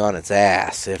newbie on its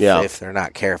ass if they're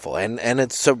not careful. And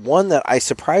it's one that I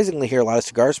surprisingly hear a lot of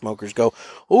cigar smokers go,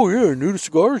 oh yeah, new to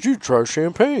cigars, you try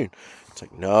champagne. It's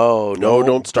like, no,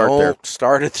 don't start there. Don't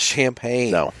start at the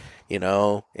champagne. No.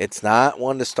 It's not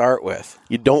one to start with.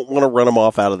 You don't want to run them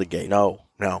off out of the gate. No.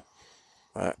 No.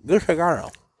 Good cigar,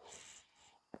 though.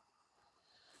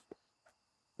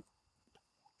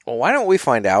 Well, why don't we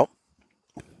find out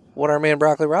what our man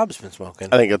Broccoli Rob's been smoking?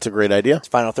 I think that's a great idea. It's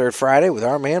Final Third Friday with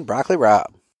our man Broccoli Rob.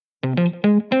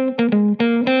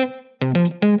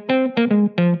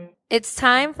 It's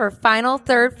time for Final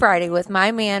Third Friday with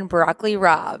my man Broccoli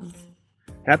Rob.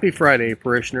 Happy Friday,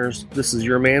 parishioners. This is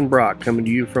your man Brock coming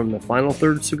to you from the Final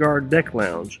Third Cigar Deck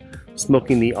Lounge,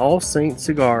 smoking the All Saints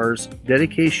Cigars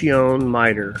Dedicación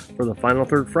Miter for the Final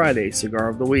Third Friday Cigar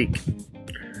of the Week.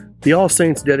 The All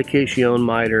Saints Dedicación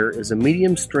Miter is a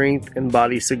medium strength and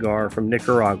body cigar from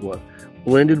Nicaragua,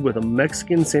 blended with a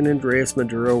Mexican San Andreas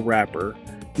Maduro wrapper,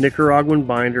 Nicaraguan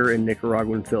binder, and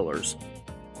Nicaraguan fillers.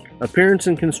 Appearance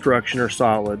and construction are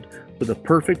solid, with a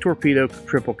perfect torpedo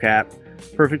triple cap,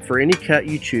 perfect for any cut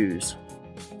you choose.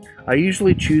 I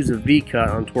usually choose a V cut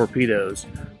on torpedoes,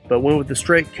 but went with the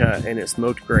straight cut and it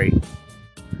smoked great.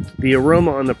 The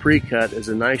aroma on the pre-cut is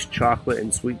a nice chocolate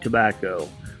and sweet tobacco.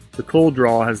 The cold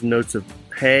draw has notes of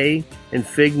hay and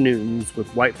fig Newtons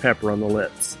with white pepper on the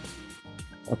lips.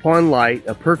 Upon light,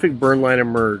 a perfect burn line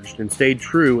emerged and stayed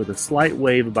true with a slight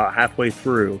wave about halfway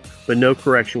through, but no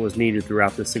correction was needed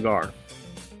throughout the cigar.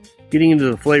 Getting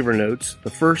into the flavor notes, the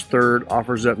first third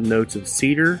offers up notes of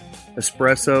cedar,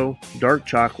 espresso, dark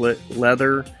chocolate,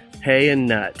 leather, hay, and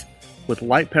nut, with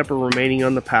light pepper remaining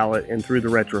on the palate and through the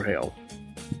retrohale.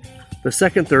 The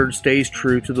second third stays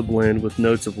true to the blend with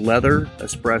notes of leather,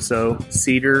 espresso,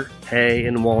 cedar, hay,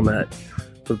 and walnut,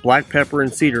 with black pepper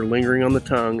and cedar lingering on the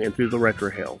tongue and through the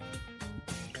retrohale.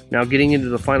 Now getting into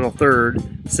the final third,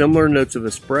 similar notes of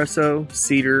espresso,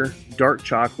 cedar, dark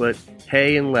chocolate,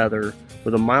 hay, and leather,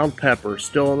 with a mild pepper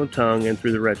still on the tongue and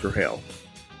through the retrohale.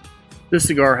 This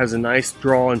cigar has a nice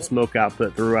draw and smoke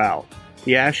output throughout.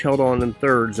 The ash held on in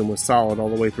thirds and was solid all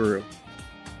the way through.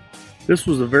 This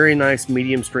was a very nice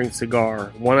medium strength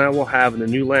cigar, one I will have in the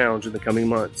new lounge in the coming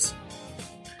months.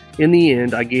 In the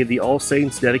end, I gave the All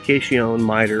Saints Dedicación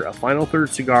Miter a final third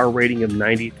cigar rating of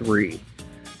 93.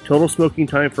 Total smoking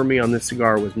time for me on this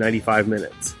cigar was 95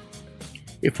 minutes.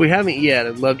 If we haven't yet,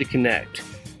 I'd love to connect.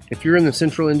 If you're in the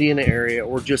central Indiana area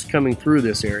or just coming through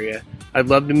this area, I'd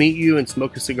love to meet you and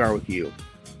smoke a cigar with you.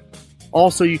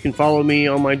 Also, you can follow me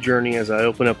on my journey as I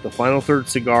open up the Final Third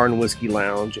Cigar and Whiskey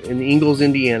Lounge in Ingalls,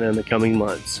 Indiana in the coming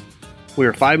months. We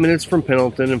are 5 minutes from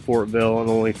Pendleton and Fortville and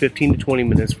only 15 to 20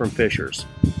 minutes from Fishers.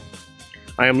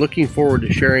 I am looking forward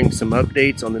to sharing some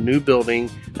updates on the new building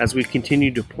as we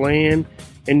continue to plan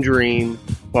and dream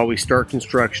while we start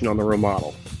construction on the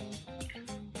remodel.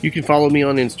 You can follow me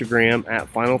on Instagram at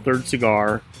Final Third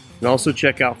Cigar and also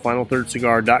check out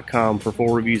finalthirdcigar.com for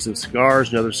full reviews of cigars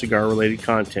and other cigar-related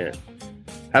content.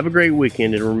 Have a great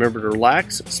weekend and remember to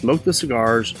relax, smoke the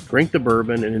cigars, drink the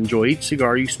bourbon, and enjoy each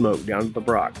cigar you smoke down at the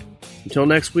Brock. Until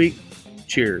next week,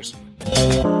 cheers.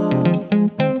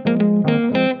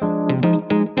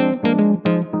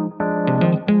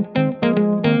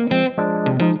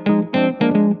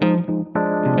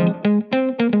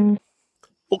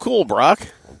 Well, cool, Brock.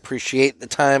 Appreciate the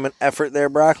time and effort there,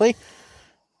 Broccoli.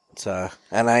 It's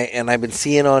and I've been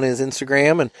seeing on his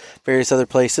Instagram and various other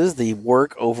places the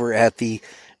work over at the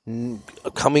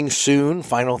coming soon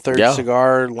Final Third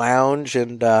Cigar Lounge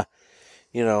and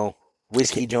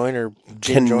whiskey joint or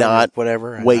gin joint or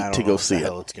whatever. Wait to go see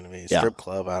it. It's going to be a strip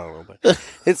club. I don't know, but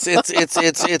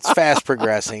it's fast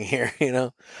progressing here.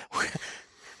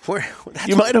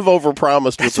 You might have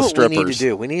overpromised with the strippers. That's what we need to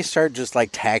do. We need to start just like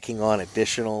tacking on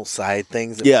additional side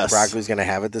things that Broccoli's going to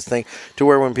have at this thing, to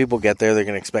where when people get there, they're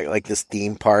going to expect like this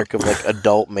theme park of like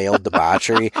adult male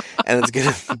debauchery, and it's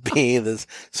going to be this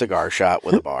cigar shop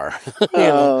with a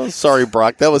bar. Sorry,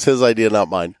 Brock. That was his idea, not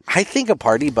mine. I think a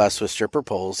party bus with stripper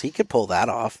poles, he could pull that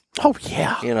off. Oh,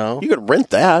 yeah. You could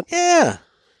rent that. Yeah.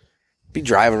 Be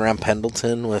driving around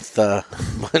Pendleton with a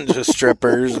bunch of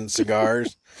strippers and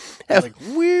cigars. Have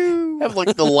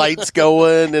like the lights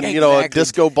going and, a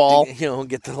disco ball.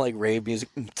 Get the like rave music.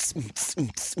 Boots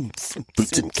and cats and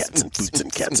boots and cats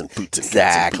and boots and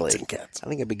exactly. cats and cats. I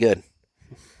think it'd be good.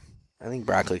 I think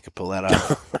Broccoli could pull that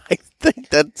off. I think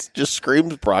that just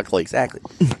screams Broccoli. Exactly.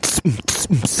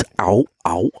 Ow,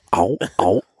 ow, ow,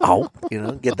 ow, ow.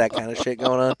 Get that kind of shit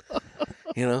going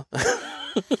on.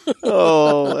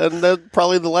 And that's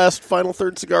probably the last Final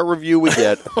Third Cigar review we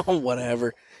get.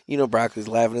 Whatever. Broccoli's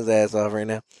laughing his ass off right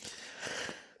now.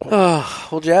 Oh,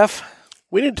 well, Jeff.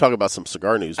 We need to talk about some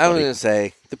cigar news, buddy. I was going to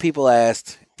say, the people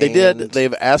asked. They did.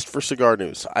 They've asked for cigar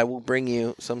news. I will bring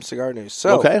you some cigar news.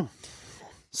 So, okay.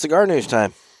 Cigar news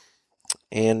time.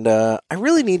 And I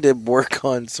really need to work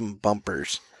on some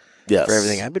bumpers for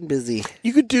everything. I've been busy.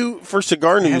 You could do, for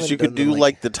cigar news, you could do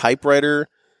like the typewriter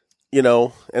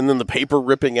and then the paper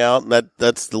ripping out, and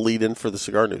that's the lead-in for the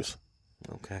cigar news.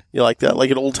 Okay. You like that?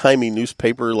 Like an old-timey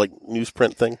newspaper, like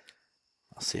newsprint thing?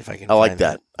 I'll see if I can I like find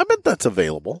that. I bet that's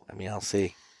available. I mean, I'll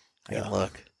see. I can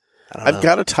look. I've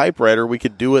got a typewriter. We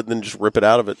could do it and then just rip it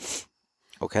out of it.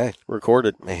 Okay. Record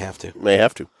it. May have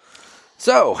to.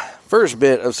 So, first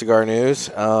bit of cigar news.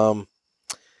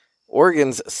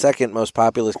 Oregon's second most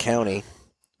populous county.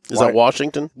 Is that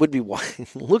Washington? Would be.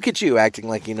 Look at you acting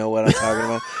like you know what I'm talking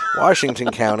about.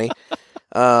 Washington County.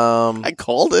 I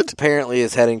called it. Apparently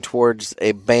is heading towards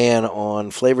a ban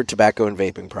on flavored tobacco and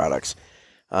vaping products.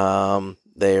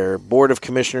 Their Board of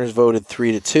Commissioners voted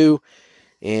 3-2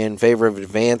 in favor of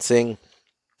advancing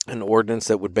an ordinance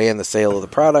that would ban the sale of the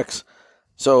products.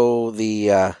 So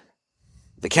the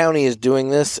county is doing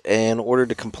this in order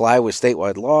to comply with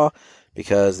statewide law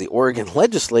because the Oregon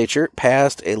legislature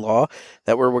passed a law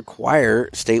that will require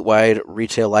statewide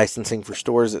retail licensing for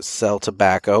stores that sell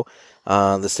tobacco.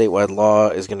 The statewide law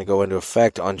is going to go into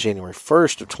effect on January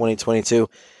 1st of 2022.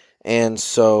 And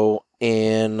so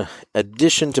in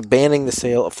addition to banning the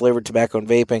sale of flavored tobacco and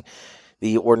vaping,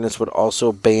 the ordinance would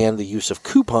also ban the use of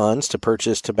coupons to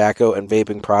purchase tobacco and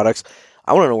vaping products.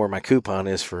 I want to know where my coupon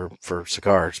is for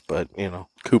cigars, but,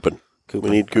 Coupon. We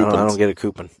need coupons. I don't get a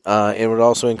coupon. It would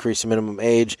also increase the minimum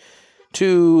age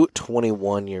to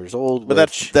 21 years old. But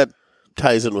that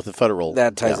ties in with the federal.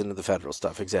 That ties into the federal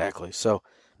stuff, exactly. So,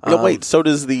 wait, so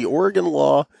does the Oregon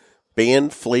law ban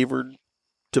flavored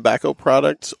tobacco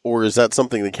products, or is that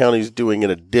something the county's doing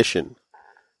in addition?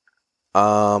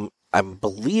 I'm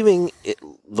believing it,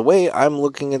 the way I'm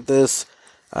looking at this.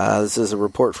 This is a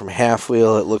report from Half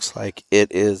Wheel. It looks like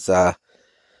it is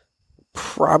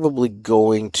probably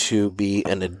going to be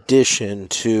an addition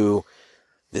to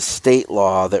the state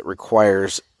law that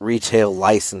requires retail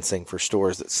licensing for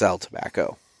stores that sell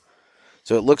tobacco.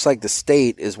 So it looks like the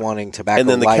state is wanting tobacco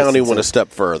licensing. And then the county went a step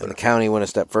further. And the county went a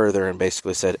step further and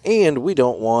basically said, and we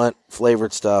don't want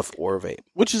flavored stuff or vape.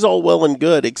 Which is all well and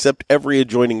good, except every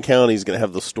adjoining county is going to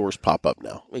have those stores pop up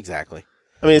now. Exactly.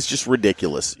 I mean, it's just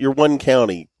ridiculous. You're one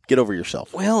county. Get over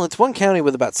yourself. Well, it's one county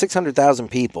with about 600,000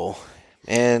 people,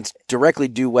 and it's directly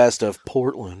due west of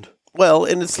Portland. Well,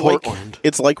 and it's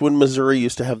like when Missouri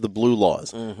used to have the blue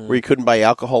laws, where you couldn't buy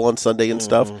alcohol on Sunday and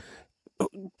stuff.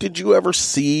 Did you ever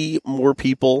see more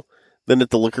people than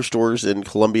at the liquor stores in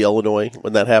Columbia, Illinois,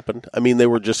 when that happened? I mean, they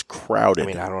were just crowded. I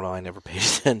mean, I don't know. I never paid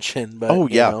attention. But,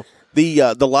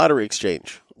 The Lottery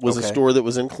Exchange was a store that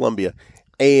was in Columbia.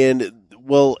 And,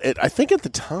 I think at the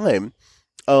time,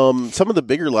 some of the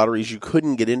bigger lotteries you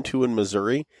couldn't get into in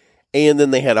Missouri. And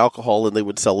then they had alcohol, and they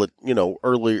would sell it,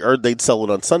 early, or they'd sell it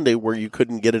on Sunday where you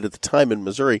couldn't get it at the time in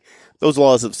Missouri. Those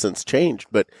laws have since changed,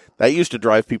 but that used to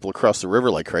drive people across the river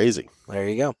like crazy. There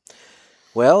you go.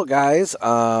 Well, guys,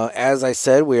 as I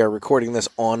said, we are recording this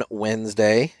on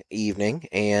Wednesday evening,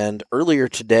 and earlier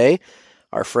today,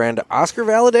 our friend Oscar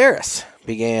Valadares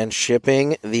began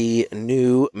shipping the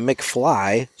new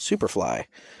McFly Superfly.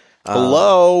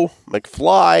 Hello,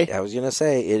 McFly. I was going to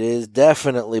say, it is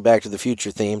definitely Back to the Future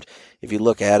themed. If you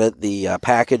look at it, the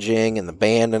packaging and the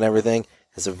band and everything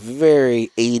has a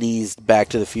very 80s Back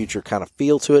to the Future kind of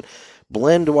feel to it.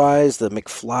 Blend-wise, the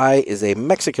McFly is a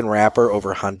Mexican wrapper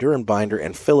over Honduran binder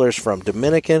and fillers from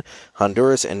Dominican,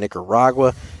 Honduras, and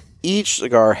Nicaragua. Each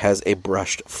cigar has a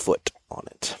brushed foot on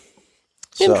it.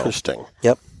 Interesting.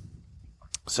 Yep.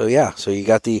 So you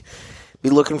got the... Be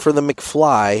looking for the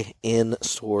McFly in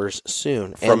stores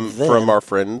soon. From our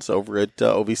friends over at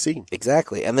OVC.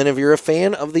 Exactly. And then if you're a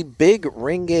fan of the big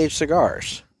ring gauge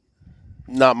cigars.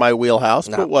 Not my wheelhouse,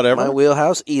 but whatever. Not my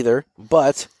wheelhouse either.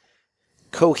 But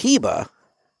Cohiba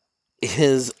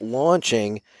is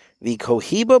launching the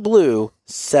Cohiba Blue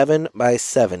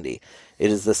 7x70.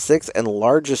 It is the sixth and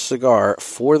largest cigar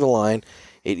for the line.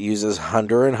 It uses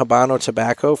Honduran Habano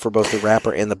tobacco for both the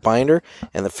wrapper and the binder,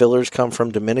 and the fillers come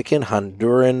from Dominican,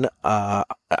 Honduran,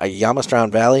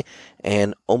 Llamastrown Valley,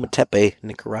 and Ometepe,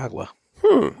 Nicaragua.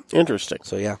 Interesting.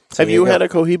 So, yeah. Have you had a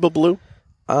Cohiba Blue?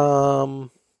 I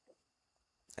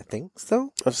think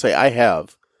so. I'll say I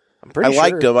have. I'm pretty sure. I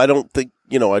liked them. I don't think,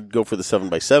 I'd go for the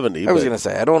 7x70. I was going to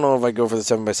say, I don't know if I'd go for the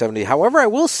 7x70. However, I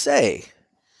will say,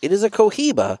 it is a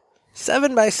Cohiba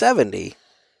 7x70.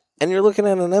 And you're looking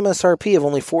at an MSRP of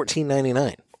only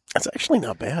 $14.99. That's actually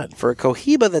not bad. For a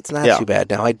Cohiba, that's not too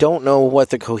bad. Now, I don't know what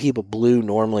the Cohiba Blue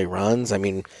normally runs. I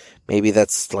mean, maybe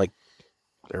that's like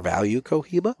their value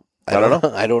Cohiba. I don't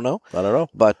know. I don't know.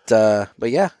 But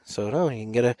yeah. So, no,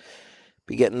 you can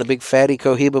be getting the big fatty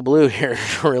Cohiba Blue here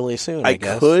really soon, I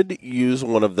guess. Could use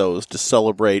one of those to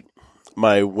celebrate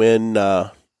my win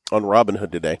on Robin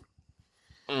Hood today.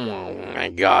 Oh my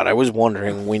God! I was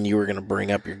wondering when you were going to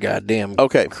bring up your goddamn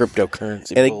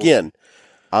cryptocurrency. And bulls. again,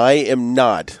 I am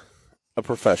not a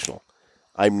professional.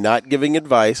 I'm not giving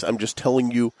advice. I'm just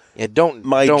telling you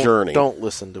my journey. Don't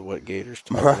listen to what Gator's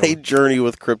talking My about. journey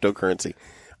with cryptocurrency.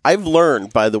 I've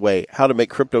learned, by the way, how to make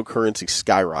cryptocurrency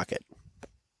skyrocket.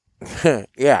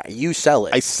 Yeah, you sell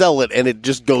it. I sell it, and it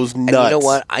just goes nuts. And you know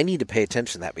what? I need to pay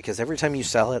attention to that because every time you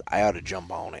sell it, I ought to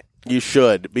jump on it. You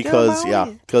should, because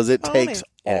it takes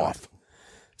off.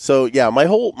 So yeah, my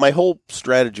whole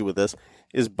strategy with this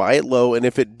is buy it low, and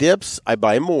if it dips, I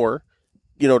buy more,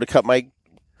 to cut my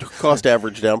cost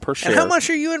average down per share. And how much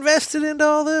are you invested into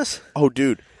all this? Oh,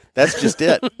 dude, that's just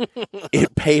it.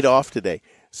 It paid off today.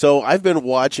 So I've been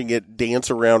watching it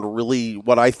dance around really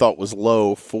what I thought was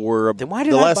low for Then why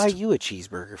did I buy you a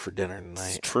cheeseburger for dinner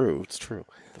tonight? It's true.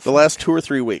 The last 2 or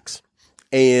 3 weeks.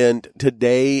 And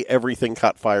today, everything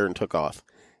caught fire and took off.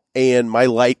 And my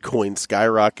Litecoin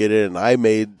skyrocketed, and I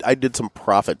did some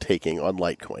profit taking on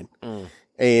Litecoin.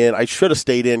 And I should have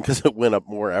stayed in because it went up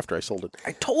more after I sold it.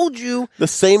 I told you. The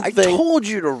same thing. I told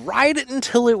you to ride it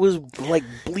until it was like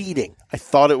bleeding. I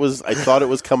thought it was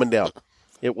coming down.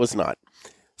 It was not.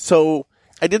 So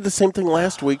I did the same thing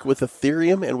last week with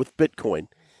Ethereum and with Bitcoin.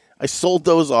 I sold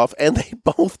those off, and they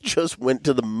both just went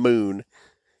to the moon.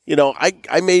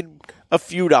 I made a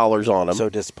few dollars on them. So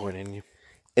disappointed in you.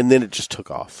 And then it just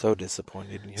took off. So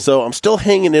disappointed in you. So I'm still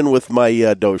hanging in with my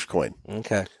Dogecoin.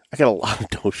 Okay. I got a lot of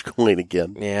Dogecoin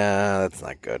again. Yeah, that's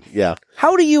not good. Yeah.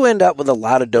 How do you end up with a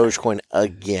lot of Dogecoin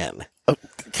again?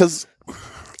 Because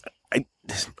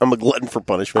I'm a glutton for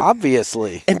punishment.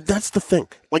 Obviously. And that's the thing.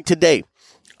 Like today,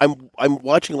 I'm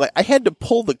watching, I had to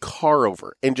pull the car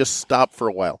over and just stop for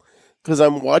a while because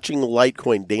I'm watching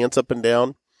Litecoin dance up and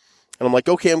down. And I'm like,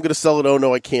 okay, I'm going to sell it. Oh,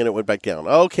 no, I can't. It went back down.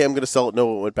 Okay, I'm going to sell it.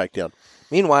 No, it went back down.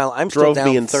 Meanwhile, I'm still Drove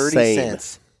me down 30 insane.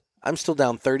 cents. I'm still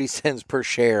down 30 cents per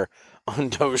share on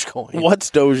Dogecoin.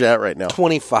 What's Doge at right now?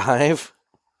 25.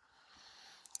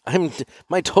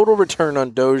 My total return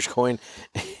on Dogecoin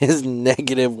is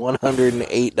negative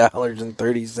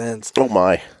 $108.30. Oh,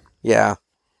 my. Yeah.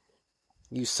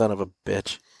 You son of a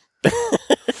bitch.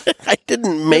 I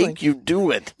didn't make you do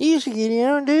it. You should get it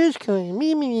on Dogecoin.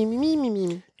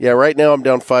 Me. Yeah, right now I'm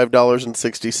down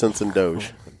 $5.60 in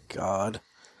Doge. Oh, God.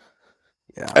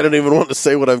 Yeah. I don't even want to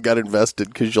say what I've got invested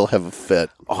because you'll have a fit.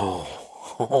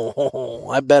 Oh,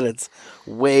 I bet it's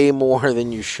way more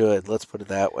than you should. Let's put it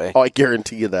that way. Oh, I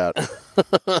guarantee you that.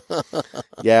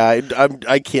 Yeah,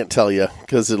 I can't tell you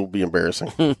because it'll be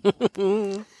embarrassing.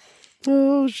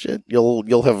 Oh, shit.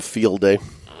 You'll have a field day.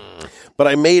 But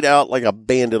I made out like a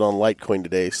bandit on Litecoin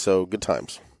today, so good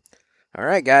times. All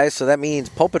right, guys. So that means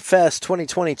Pulpit Fest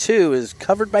 2022 is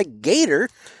covered by Gator.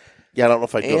 Yeah, I don't know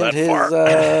if I go that far.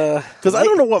 Because I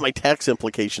don't know what my tax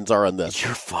implications are on this.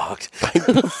 You're fucked.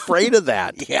 I'm afraid of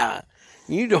that. Yeah.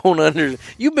 You don't understand.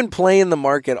 You've been playing the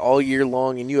market all year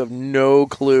long, and you have no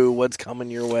clue what's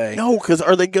coming your way. No, because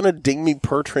are they going to ding me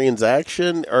per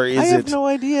transaction, or is it? I have no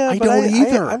idea. I don't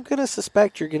either. I'm going to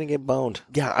suspect you're going to get boned.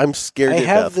 Yeah, I'm scared. I to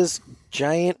have death. this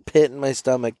giant pit in my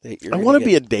stomach that you're. I want to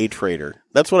be a day trader.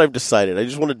 That's what I've decided. I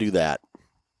just want to do that.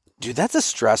 Dude, that's a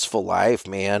stressful life,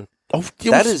 man. Oh,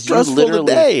 that is stressful you literally.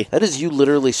 today. That is you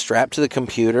literally strapped to the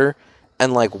computer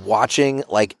and watching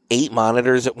 8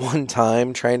 monitors at one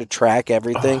time, trying to track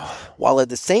everything, while at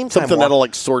the same time something that'll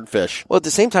like swordfish. Well, at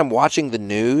the same time, watching the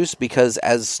news, because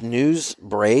as news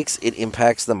breaks, it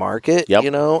impacts the market. Yep.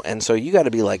 And so you got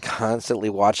to be constantly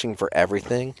watching for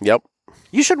everything. Yep.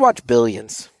 You should watch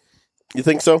Billions. You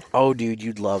think so? Oh, dude,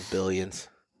 you'd love Billions.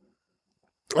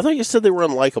 I thought you said they were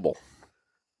unlikable.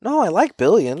 No, I like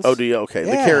Billions. Oh, do you? Okay,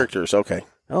 Yeah. the characters. Okay.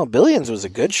 Oh, Billions was a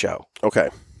good show. Okay.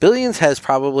 Billions has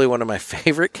probably one of my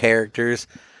favorite characters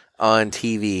on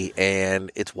TV,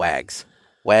 and it's Wags.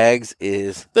 Wags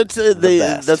is That's the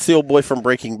best. That's the old boy from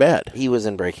Breaking Bad. He was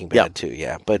in Breaking Bad Yeah. too,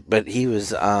 yeah. But he was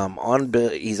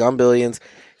he's on Billions.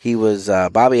 He was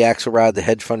Bobby Axelrod, the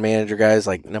hedge fund manager guy's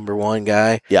number one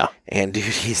guy. Yeah. And dude,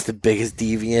 he's the biggest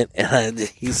deviant, and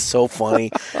he's so funny.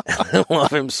 I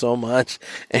love him so much,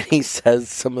 and he says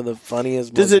some of the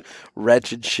funniest, most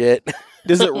wretched shit.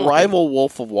 Does it rival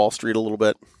Wolf of Wall Street a little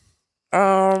bit?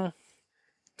 Because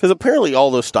apparently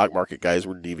all those stock market guys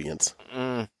were deviants.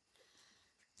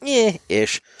 Yeah,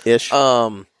 ish. But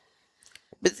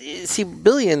see,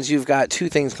 Billions, you've got two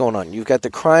things going on. You've got the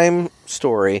crime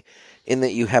story in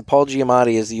that you have Paul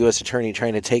Giamatti as the U.S. attorney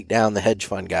trying to take down the hedge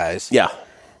fund guys. Yeah.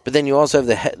 But then you also have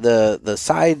the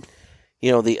side,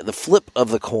 the flip of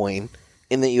the coin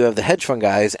in that you have the hedge fund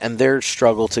guys and their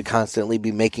struggle to constantly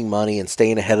be making money and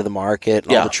staying ahead of the market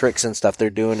and all the tricks and stuff they're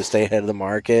doing to stay ahead of the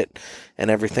market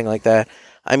and everything like that.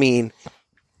 I mean,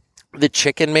 The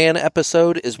Chicken Man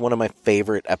episode is one of my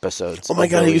favorite episodes. Oh my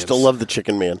God, I used to love the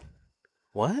Chicken Man.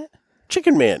 What?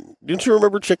 Chicken Man. Didn't you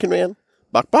remember Chicken Man?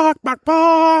 Bok, bok, bok,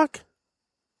 bok.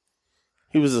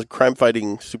 He was a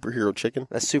crime-fighting superhero chicken.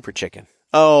 That's Super Chicken.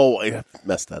 Oh, I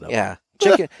messed that up. Yeah.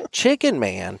 Chicken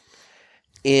Man,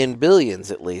 in Billions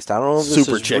at least. I don't know if this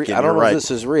Super is Chicken, I don't you're know right. if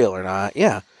this is real or not.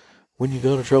 Yeah. When you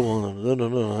go to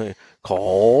trouble,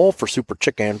 call for Super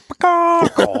Chicken.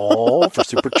 Call for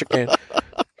Super Chicken.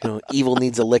 You know, evil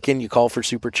needs a licking. You call for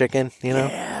Super Chicken. You know.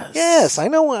 Yes, I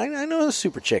know. I know the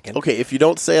Super Chicken. Okay, if you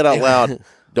don't say it out loud,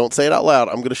 don't say it out loud.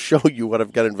 I'm going to show you what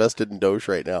I've got invested in Doge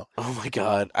right now. Oh my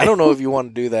God! I don't know if you want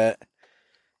to do that.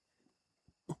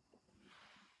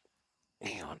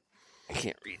 Hang on, I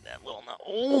can't read that little note.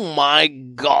 Oh my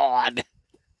God!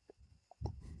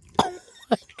 Oh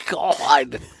my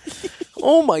God!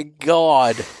 Oh my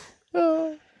God!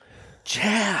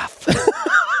 Jeff,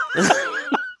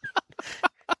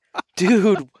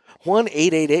 dude,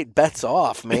 1-888 bets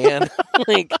off, man.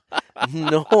 Like,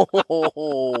 no.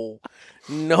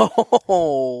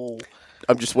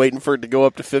 I'm just waiting for it to go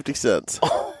up to 50 cents.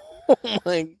 Oh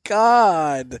my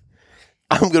God.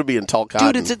 I'm going to be in tall cotton.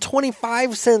 Dude, it's at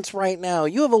 25 cents right now.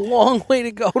 You have a long way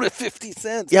to go to 50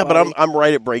 cents. Yeah, buddy. but I'm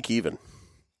right at break even.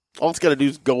 All it's got to do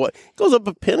is go up. It goes up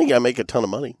a penny, I make a ton of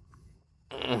money.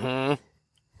 Mm-hmm.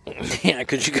 Yeah,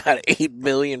 because you got 8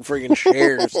 million friggin'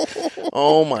 shares.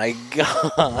 Oh my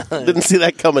God. Didn't see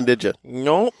that coming, did you?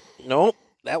 Nope.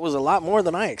 That was a lot more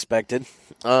than I expected.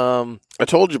 I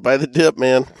told you, buy the dip,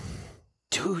 man.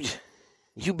 Dude,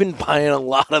 you've been buying a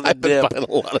lot of the I've been dip. buying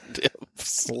a lot of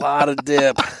dips. A lot of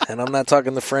dip. And I'm not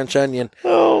talking the French onion.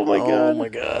 Oh, my God. Oh my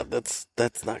God. That's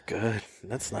not good.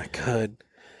 That's not good.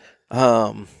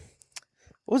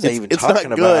 What was I even talking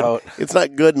not good. about? It's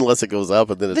not good unless it goes up,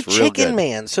 and then it's The real Chicken good.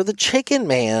 Man. So the Chicken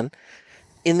Man,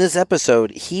 in this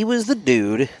episode, he was the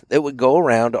dude that would go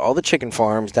around to all the chicken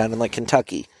farms down in like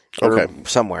Kentucky or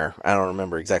somewhere. I don't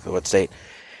remember exactly what state.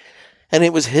 And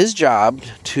it was his job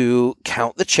to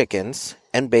count the chickens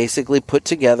and basically put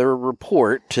together a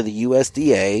report to the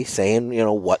USDA saying, you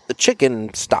know, what the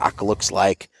chicken stock looks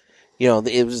like. You know,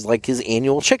 it was like his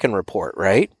annual chicken report,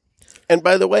 right? And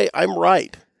by the way, I'm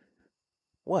right.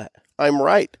 What? I'm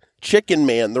right. Chicken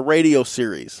Man, the radio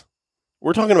series.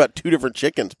 We're talking about two different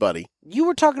chickens, buddy. You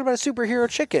were talking about a superhero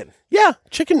chicken. Yeah,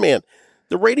 Chicken Man,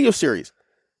 the radio series.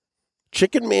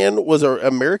 Chicken Man was an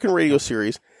American radio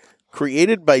series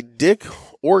created by Dick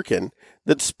Orkin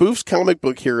that spoofs comic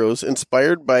book heroes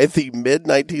inspired by the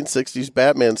mid-1960s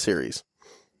Batman series.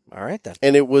 All right, then.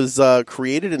 And it was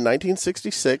created in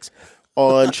 1966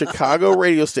 on Chicago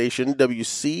radio station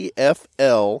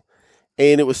WCFL,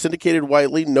 and it was syndicated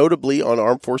widely, notably on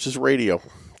Armed Forces Radio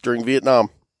during Vietnam.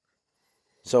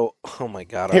 So, oh my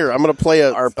God! Here, I'm going to play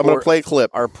a clip.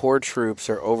 Our poor troops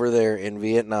are over there in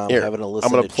Vietnam Here, having to listen.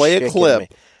 I'm going to play a Chicken clip. Man.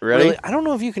 Ready? Really? I don't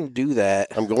know if you can do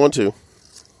that. I'm going to.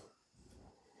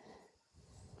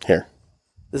 Here.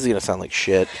 This is going to sound like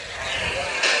shit.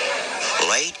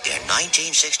 Late in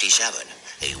 1967,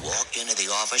 he walked into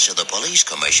the office of the police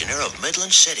commissioner of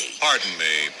Midland City. Pardon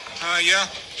me. Yeah?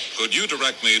 Could you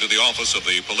direct me to the office of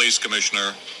the police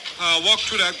commissioner? Walk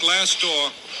through that glass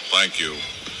door. Thank you.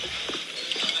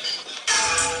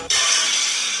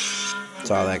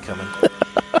 Saw that coming.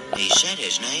 He said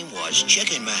his name was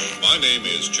Chicken Man. My name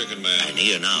is Chicken Man. And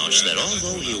he announced that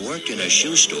although he worked in a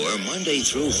shoe store Monday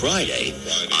through Friday,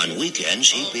 on weekends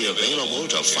he'd be available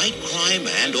to fight crime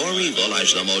and or evil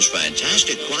as the most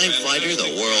fantastic crime fighter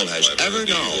the world has ever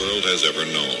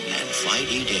known. And fight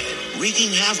he did,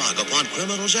 wreaking havoc upon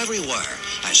criminals everywhere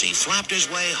as he flapped his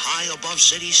way high above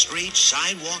city streets,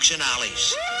 sidewalks, and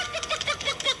alleys.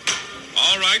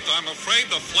 All right, I'm afraid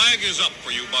the flag is up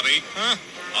for you, buddy. Huh?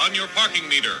 On your parking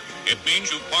meter. It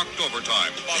means you parked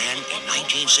overtime. Then in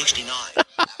 1969...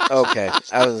 Okay,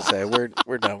 I was going to say,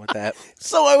 we're done with that.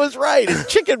 So I was right.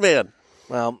 It's Chicken Man.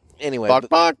 Well, anyway. Bok,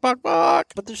 bok, bok, bok.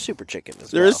 But there's Super Chicken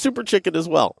as well. There is Super Chicken as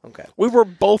well. Okay. We were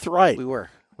both right. We were.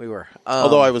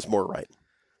 Although I was more right.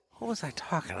 What was I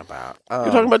talking about? You're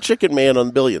talking about Chicken Man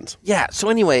on Billions. Yeah, so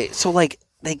anyway,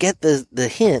 they get the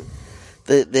hint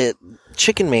that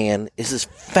Chicken Man is this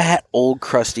fat, old,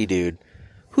 crusty dude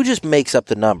who just makes up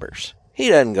the numbers. He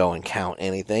doesn't go and count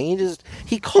anything.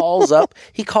 He calls up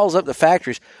the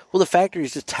factories. Well, the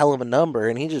factories just tell him a number,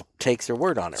 and he just takes their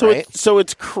word on it, right? So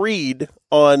it's Creed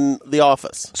on The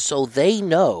Office. So they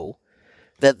know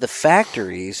that the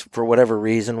factories, for whatever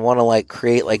reason, want to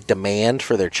create demand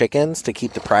for their chickens to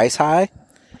keep the price high.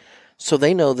 So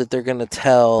they know that they're going to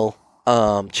tell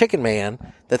Chicken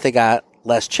Man that they got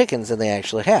less chickens than they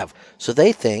actually have. So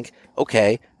they think,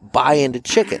 okay, buy into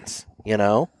chickens, you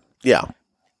know? Yeah.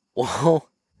 Well,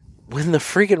 when the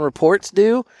freaking report's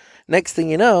due, next thing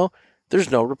you know,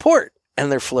 there's no report. And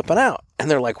they're flipping out.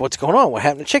 And they're like, what's going on? What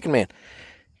happened to Chicken Man?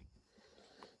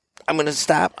 I'm going to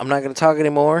stop. I'm not going to talk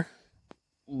anymore.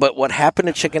 But what happened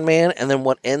to Chicken Man and then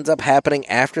what ends up happening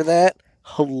after that,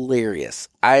 hilarious.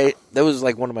 That was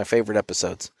like one of my favorite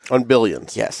episodes. On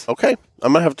Billions? Yes. Okay.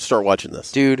 I'm going to have to start watching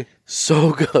this. Dude,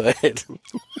 so good.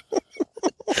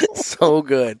 So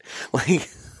good. Like,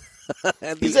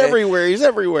 he's everywhere. He's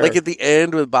everywhere. Like at the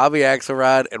end with Bobby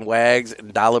Axelrod and Wags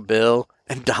and Dollar Bill.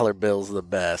 And Dollar Bill's the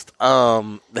best.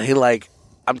 They like,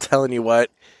 I'm telling you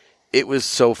what, it was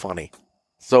so funny.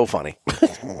 So funny.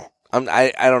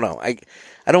 I don't know. I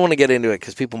don't want to get into it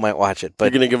because people might watch it. But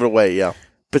you're going to give it away, yeah.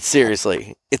 But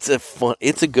seriously, it's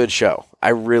a good show. I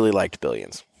really liked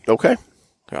Billions. Okay.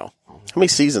 So, how many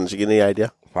seasons? You get any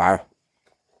idea? 5.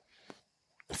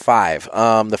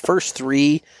 The first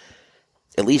 3,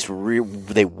 at least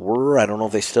they were. I don't know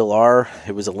if they still are.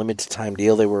 It was a limited time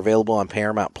deal. They were available on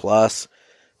Paramount Plus,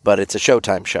 but it's a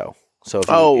Showtime show. So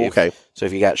okay. So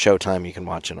if you got Showtime, you can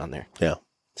watch it on there. Yeah.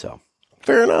 So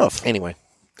fair enough. Anyway,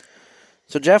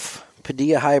 so Jeff,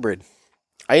 Padilla Hybrid.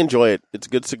 I enjoy it. It's a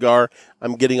good cigar.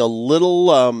 I'm getting a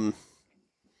little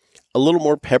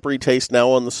more peppery taste now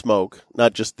on the smoke,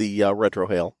 not just the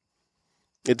retrohale.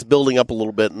 It's building up a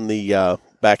little bit in the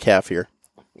back half here.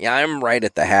 Yeah, I'm right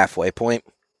at the halfway point,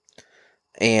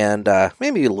 and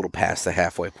maybe a little past the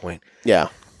halfway point. Yeah.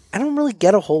 I don't really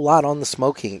get a whole lot on the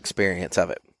smoking experience of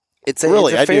it. It's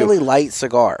a fairly light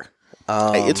cigar.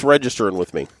 It's registering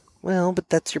with me. Well, but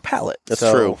that's your palate. That's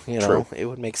true. True. It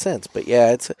would make sense. But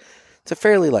yeah, it's a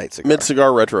fairly light cigar. Mid-cigar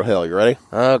retrohale. You ready?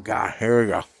 Oh, God. Here we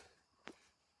go.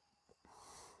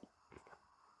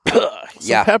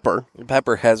 Yeah. Pepper. The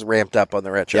pepper has ramped up on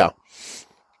the retro. Yeah.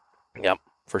 Yep,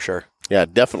 for sure. Yeah,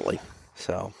 definitely.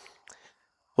 So,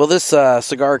 well, this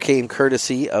cigar came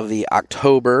courtesy of the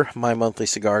October My Monthly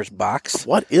Cigars box.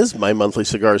 What is My Monthly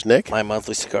Cigars, Nick? My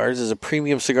Monthly Cigars is a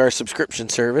premium cigar subscription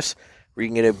service where you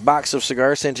can get a box of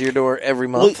cigars sent to your door every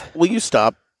month. Will you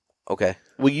stop? Okay.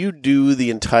 Will you do the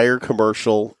entire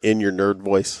commercial in your nerd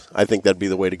voice? I think that'd be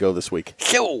the way to go this week.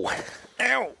 So,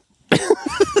 ow.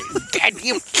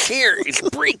 Goddamn chair is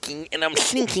breaking and I'm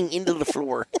sinking into the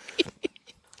floor.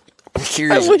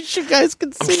 I wish you guys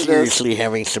could see this. I'm seriously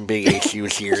having some big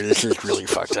issues here. This is really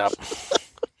fucked up.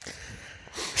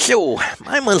 So,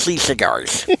 My Monthly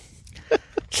Cigars.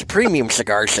 It's a premium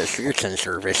cigar subscription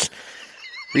service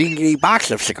where you can get a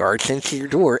box of cigars sent to your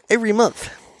door every month.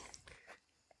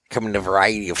 Come in a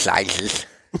variety of sizes.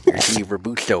 There's the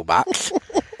Robusto box.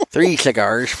 3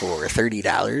 cigars for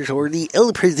 $30, or the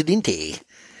El Presidente,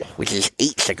 which is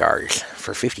 8 cigars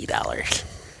for $50.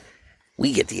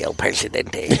 We get the El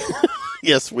Presidente.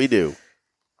 Yes, we do.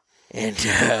 And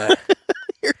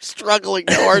you're struggling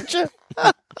now, aren't you?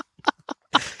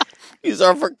 Use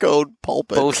our offer code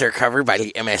PULPIT. Both are covered by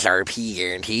the MSRP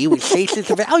guarantee, which states that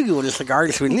the value of the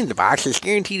cigars within the box is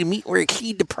guaranteed to meet or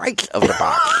exceed the price of the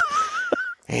box.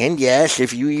 And yes,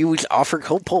 if you use offer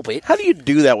code PULPIT. How do you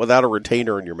do that without a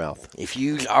retainer in your mouth? If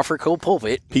you use offer code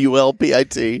PULPIT.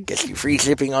 PULPIT. Gets you free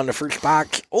shipping on the first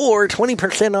box or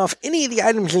 20% off any of the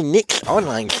items in Nick's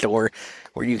online store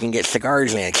where you can get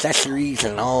cigars and accessories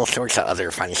and all sorts of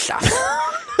other fun stuff.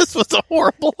 This was a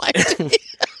horrible idea.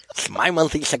 It's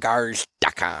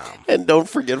mymonthlycigars.com. And don't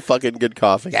forget fucking good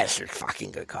coffee. Yes, there's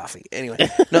fucking good coffee. Anyway,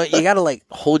 no, you gotta like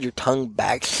hold your tongue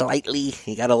back slightly.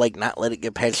 You gotta like not let it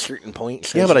get past certain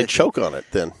points. Yeah, but I choke on it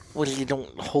then. Well, you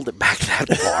don't hold it back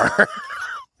that far.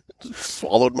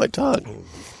 Swallowed my tongue.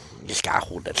 You just gotta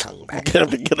hold the tongue back. Gonna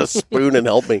have to get a spoon and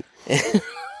help me.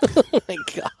 Oh my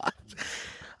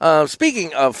God.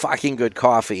 Speaking of fucking good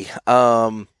coffee,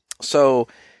 so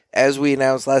as we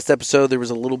announced last episode, there was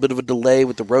a little bit of a delay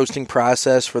with the roasting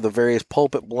process for the various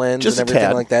pulpit blends and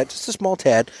everything like that. Just a small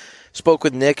tad. Spoke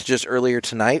with Nick just earlier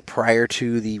tonight prior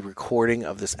to the recording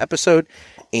of this episode,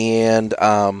 and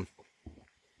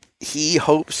he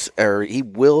hopes, or he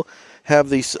will have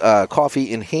this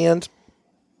coffee in hand.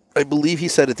 I believe he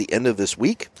said at the end of this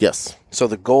week. Yes. So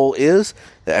the goal is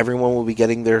that everyone will be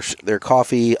getting their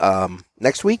coffee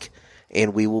next week,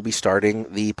 and we will be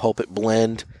starting the pulpit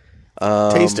blend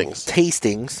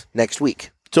tastings next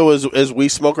week. So as we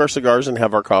smoke our cigars and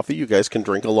have our coffee, you guys can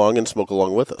drink along and smoke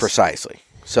along with us. Precisely.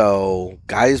 So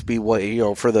guys, be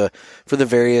for the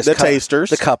various tasters,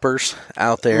 the cuppers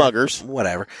out there, muggers,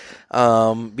 whatever.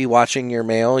 Be watching your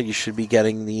mail. You should be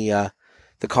getting the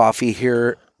coffee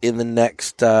here in the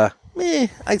next I'd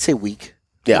say week.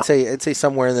 Yeah. I'd say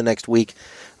somewhere in the next week.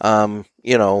 From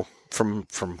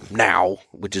now,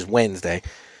 which is Wednesday.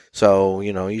 So,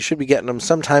 you should be getting them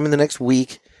sometime in the next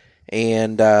week.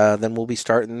 And then we'll be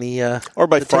starting the or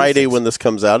by the Friday tastings. when this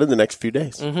comes out in the next few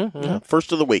days. Mm-hmm. Yeah,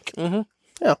 first of the week. Mm-hmm.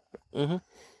 Yeah. Mm-hmm.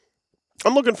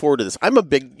 I'm looking forward to this. I'm a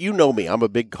big coffee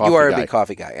You are guy. a big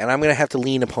coffee guy, and I'm going to have to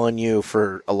lean upon you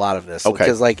for a lot of this. Okay.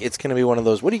 Because, it's going to be one of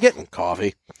those, what are you getting?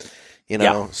 Coffee. You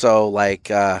know? Yeah. So,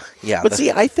 yeah. But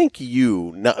see, I think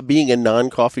you, not being a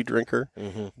non-coffee drinker,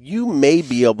 you may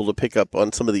be able to pick up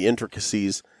on some of the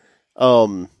intricacies.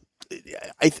 I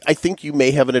think you may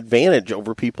have an advantage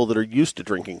over people that are used to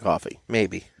drinking coffee.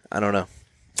 Maybe. I don't know.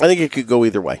 I think it could go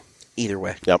either way. Either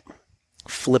way. Yep.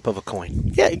 Flip of a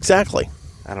coin. Yeah, exactly.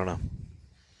 I don't know.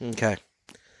 Okay.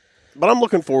 But I'm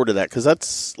looking forward to that because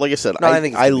that's, like I said, No, I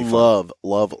think it's gonna be fun.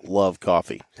 love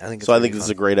coffee. I think this is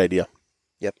a great idea.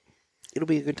 Yep. It'll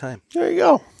be a good time. There you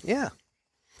go. Yeah.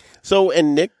 So,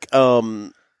 and Nick,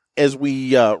 as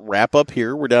we wrap up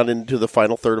here, we're down into the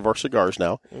final third of our cigars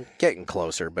now. Getting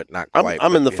closer, but not quite.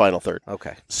 I'm in the final third.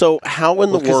 Okay. So, how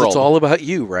in the world? It's all about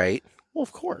you, right? Well,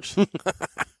 of course.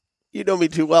 You know me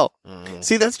too well.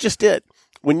 See, that's just it.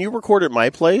 When you record at my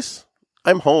place,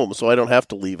 I'm home, so I don't have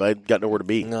to leave. I've got nowhere to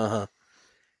be. Uh-huh.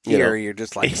 You're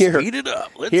just like, here, speed it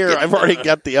up. I've already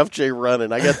got the FJ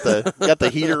running. I got the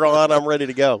heater on. I'm ready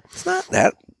to go. It's not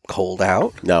that cold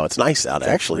out. No, it's nice out,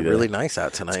 actually. Really nice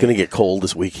out tonight. It's going to get cold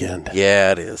this weekend.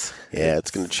 Yeah, it is. Yeah,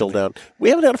 it's going to chill down. We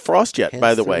haven't had a frost yet,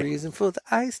 by the way. Reason for the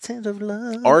ice tent of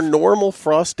love. Our normal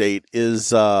frost date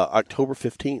is October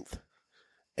 15th,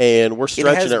 and we're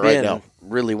stretching it right now.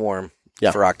 Really warm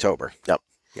Yeah. for October. Yep.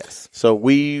 Yes. So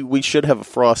we should have a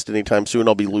frost anytime soon.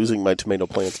 I'll be losing my tomato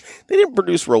plants. They didn't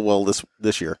produce real well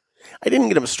this year. I didn't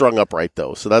get them strung up right,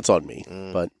 though, so that's on me.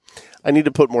 But I need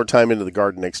to put more time into the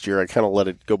garden next year. I kind of let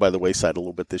it go by the wayside a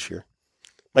little bit this year.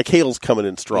 My kale's coming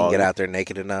in You strong. can get out there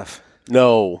naked enough.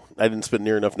 No, I didn't spend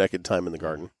near enough naked time in the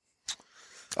garden.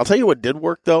 I'll tell you what did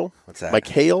work, though. What's that? My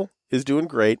kale is doing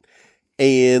great.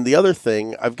 And the other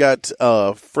thing, I've got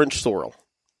French sorrel.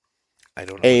 I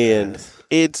don't know. And what that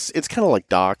is. it's kind of like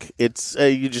Doc. It's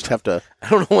you just have to. I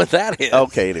don't know what that is.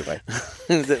 Okay, anyway.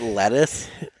 Is it lettuce?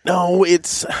 No,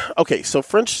 it's okay. So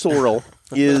French sorrel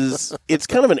it's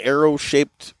kind of an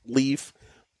arrow-shaped leaf,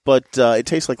 but it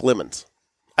tastes like lemons.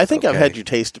 I think I've had you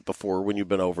taste it before when you've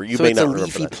been over. You so may it's not a remember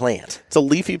leafy that. plant. It's a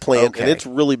leafy plant, and Okay. it's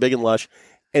really big and lush.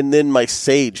 And then my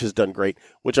sage has done great,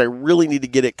 which I really need to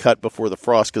get it cut before the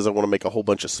frost because I want to make a whole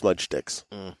bunch of smudge sticks.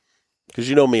 Because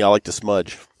you know me, I like to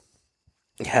smudge.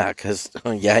 Yeah, because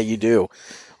you do.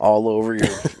 All over your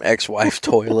ex-wife's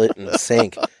toilet and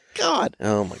sink. God.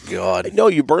 Oh my God. No,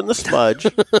 you burn the smudge.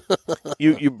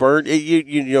 you burn it.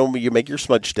 You make your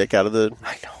smudge stick out of the.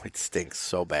 I know it stinks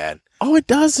so bad. Oh, it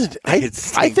doesn't. I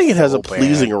think it has a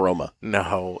pleasing aroma.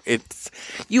 No, it's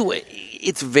an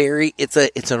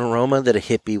aroma that a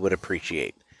hippie would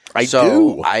appreciate. I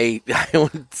do. I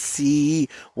would see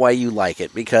why you like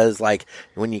it because, like,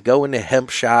 when you go into hemp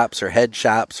shops or head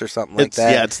shops or something like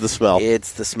that, yeah, it's the smell.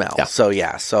 It's the smell. Yeah.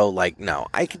 So no,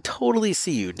 I could totally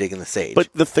see you digging the sage. But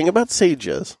the thing about sage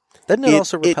is, doesn't it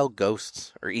also repel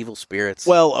ghosts or evil spirits?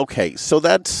 Well, okay, so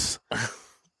that's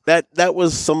that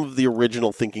was some of the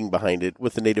original thinking behind it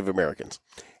with the Native Americans,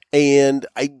 and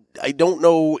I don't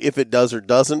know if it does or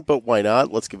doesn't, but why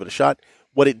not? Let's give it a shot.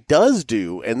 What it does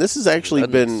do, and this has actually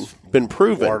been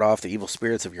proven. Ward off the evil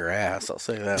spirits of your ass. I'll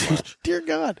say that much. Dear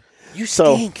God, you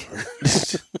stink.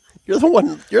 You're the one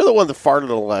that farted on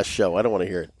the last show. I don't want to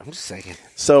hear it. I'm just saying.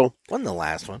 So wasn't the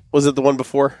last one? Was it the one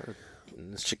before?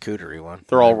 The charcuterie one.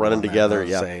 They're all running together.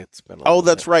 Yeah. It's been a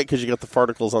that's right, because you got the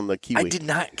farticles on the kiwi. I did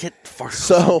not get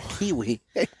farticles on the kiwi.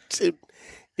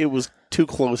 It was too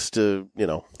close to,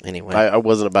 Anyway. I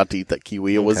wasn't about to eat that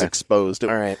kiwi. It was Okay. exposed.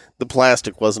 All right. The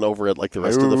plastic wasn't over it like the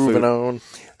rest of the food. Moving on.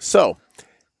 So,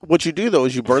 what you do, though,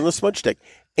 is you burn the smudge stick,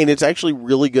 and it's actually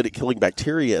really good at killing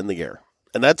bacteria in the air.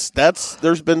 And that's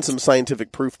there's been some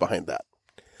scientific proof behind that.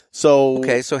 So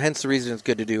Okay, so hence the reason it's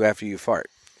good to do after you fart.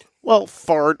 Well,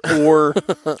 fart or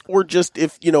just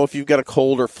if you've got a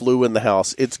cold or flu in the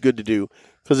house, it's good to do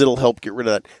because it'll help get rid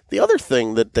of that. The other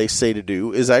thing that they say to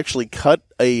do is actually cut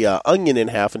a onion in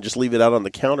half and just leave it out on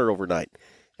the counter overnight.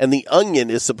 And the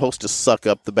onion is supposed to suck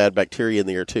up the bad bacteria in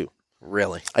the air too.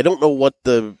 Really? I don't know what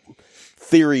the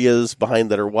theory is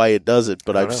behind that or why it does it,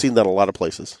 but I've seen that a lot of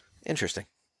places. Interesting.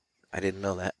 I didn't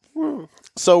know that.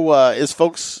 So as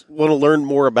folks want to learn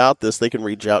more about this, they can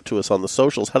reach out to us on the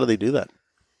socials. How do they do that?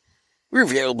 We're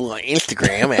available on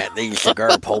Instagram at the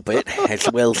Cigar Pulpit,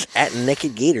 as well as at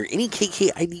Naked Gator,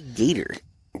 NEKKID Gator.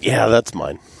 Yeah, that's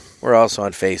mine. We're also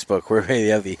on Facebook, where we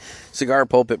have the Cigar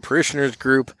Pulpit Parishioners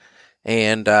Group.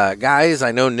 And guys,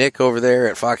 I know Nick over there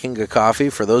at Fucking Good Coffee.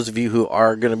 For those of you who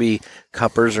are going to be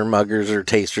cuppers or muggers or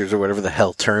tasters or whatever the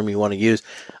hell term you want to use,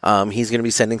 he's going to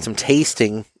be sending some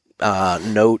tasting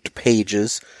note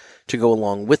pages to go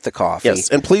along with the coffee. Yes,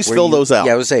 and please fill those out.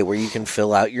 Yeah, I would say where you can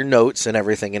fill out your notes and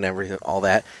everything, all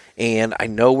that. And I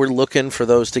know we're looking for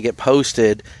those to get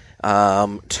posted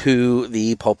to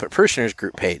the Pulpit Parishioners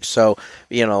group page. So,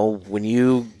 when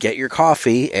you get your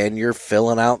coffee and you're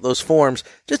filling out those forms,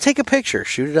 just take a picture,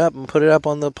 shoot it up, and put it up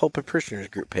on the Pulpit Parishioners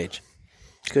group page.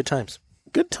 Good times.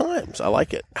 Good times. I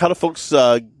like it. How do folks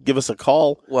give us a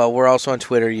call? Well, we're also on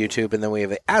Twitter, YouTube, and then we have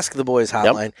the Ask the Boys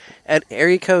hotline at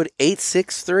area code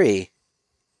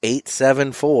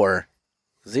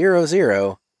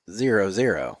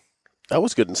 863-874-0000. That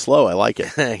was good and slow. I like it.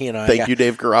 Thank you,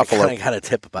 Dave Garofalo. I got a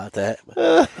tip about that.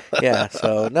 But, yeah,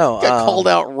 so no. Got called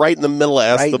out right in the middle of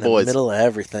Ask the Boys. Right in the middle of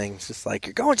everything. It's just like,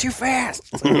 you're going too fast.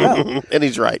 It's like, no. And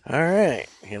he's right. All right,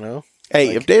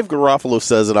 Hey, if Dave Garofalo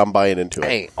says it, I'm buying into it.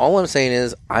 Hey, all I'm saying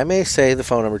is I may say the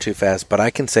phone number too fast, but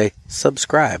I can say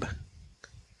subscribe.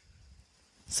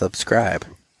 Subscribe.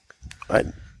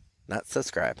 Not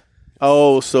subscribe.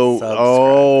 Oh,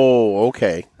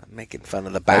 okay. I'm making fun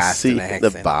of the Boston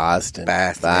accent. The Boston.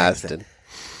 Accent.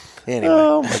 Anyway.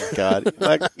 Oh, my God.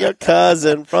 Like your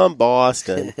cousin from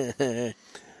Boston.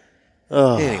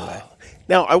 Oh. Anyway.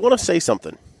 Now, I want to say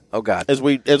something. Oh, God. As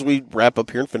we wrap up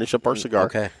here and finish up our cigar.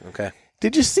 Okay.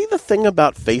 Did you see the thing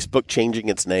about Facebook changing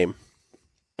its name?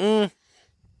 Okay,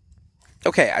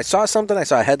 I saw something. I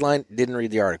saw a headline. Didn't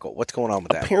read the article. What's going on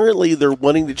with that? Apparently, they're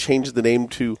wanting to change the name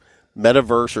to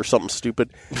Metaverse or something stupid.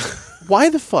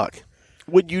 Why the fuck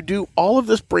would you do all of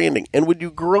this branding and would you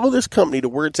grow this company to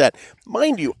where it's at?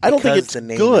 Mind you, I don't think it's the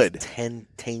name good. Is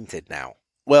tainted now.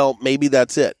 Well, maybe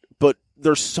that's it. But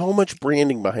there's so much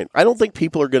branding behind it. I don't think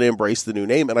people are going to embrace the new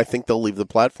name, and I think they'll leave the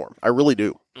platform. I really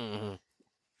do. Mm-hmm.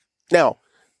 Now,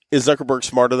 is Zuckerberg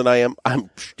smarter than I am?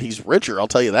 He's richer, I'll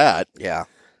tell you that. Yeah.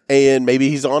 And maybe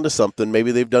he's onto something.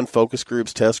 Maybe they've done focus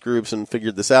groups, test groups, and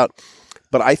figured this out.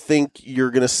 But I think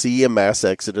you're going to see a mass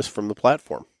exodus from the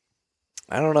platform.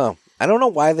 I don't know. I don't know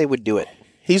why they would do it.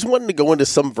 He's wanting to go into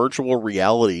some virtual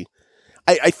reality.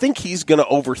 I think he's going to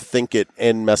overthink it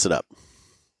and mess it up.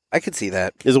 I could see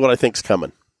that. Is what I think's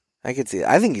coming. I could see that.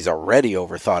 I think he's already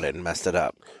overthought it and messed it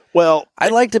up. Well, I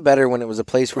liked it better when it was a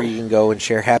place where you can go and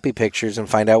share happy pictures and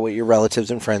find out what your relatives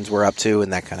and friends were up to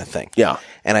and that kind of thing. Yeah.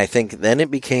 And I think then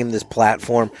it became this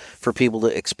platform for people to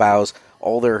espouse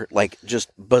all their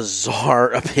just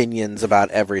bizarre opinions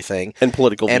about everything. And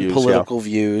political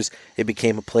views. It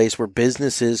became a place where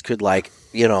businesses could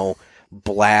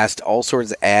blast all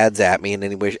sorts of ads at me in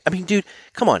any way. I mean, dude,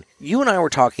 come on. You and I were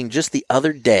talking just the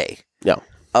other day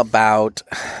about,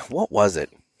 what was it?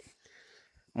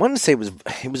 I wanted to say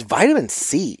it was vitamin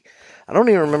C. I don't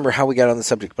even remember how we got on the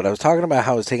subject, but I was talking about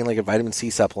how I was taking a vitamin C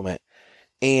supplement.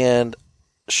 And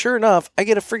sure enough, I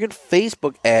get a friggin'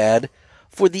 Facebook ad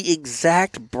for the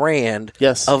exact brand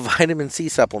of vitamin C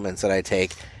supplements that I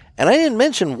take. And I didn't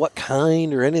mention what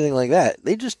kind or anything like that.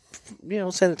 They just,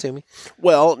 sent it to me.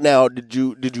 Well, now, did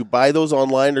you buy those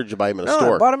online or did you buy them in a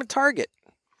store? I bought them at Target.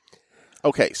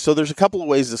 Okay, so there's a couple of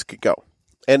ways this could go.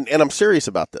 And I'm serious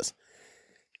about this.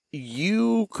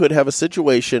 You could have a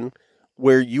situation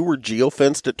where you were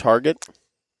geofenced at Target.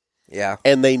 Yeah.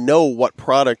 And they know what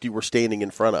product you were standing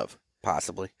in front of.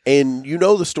 Possibly. And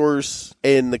the stores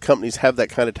and the companies have that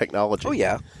kind of technology. Oh,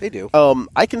 yeah, they do.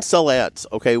 I can sell ads,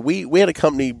 okay? We had a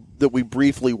company that we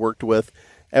briefly worked with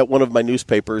at one of my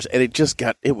newspapers, and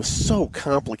it was so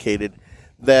complicated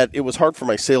that it was hard for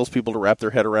my salespeople to wrap their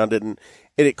head around it, and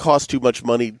it cost too much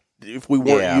money if we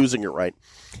weren't using it right.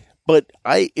 But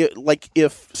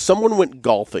if someone went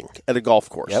golfing at a golf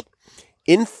course,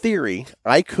 in theory,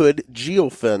 I could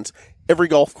geofence every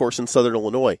golf course in Southern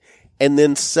Illinois and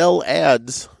then sell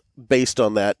ads based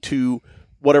on that to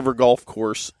whatever golf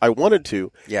course I wanted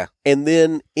to. Yeah. And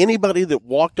then anybody that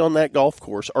walked on that golf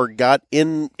course or got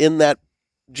in that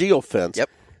geofence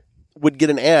would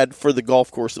get an ad for the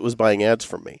golf course that was buying ads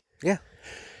from me. Yeah.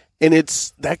 And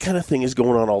it's that kind of thing is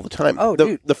going on all the time. Oh,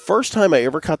 dude. The first time I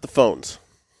ever caught the phones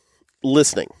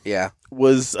listening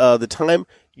was the time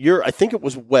I think it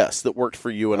was Wes that worked for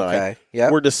you and I.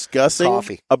 Yep. We're discussing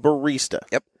coffee. A barista.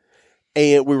 Yep.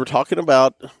 And we were talking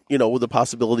about, the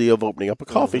possibility of opening up a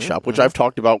coffee shop, which I've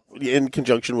talked about in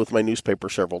conjunction with my newspaper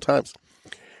several times.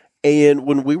 And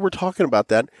when we were talking about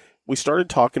that, we started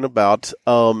talking about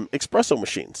espresso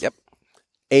machines. Yep.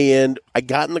 And I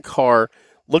got in the car,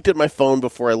 looked at my phone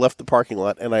before I left the parking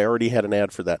lot, and I already had an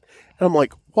ad for that. And I'm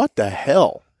like, what the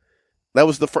hell? That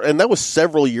was and that was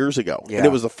several years ago. Yeah. And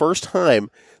it was the first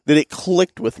time that it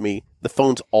clicked with me. The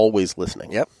phone's always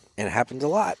listening. Yep. And it happens a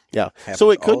lot. Yeah.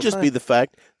 So it could just be the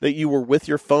fact that you were with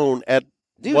your phone at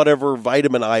whatever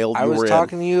vitamin aisle you were in. I was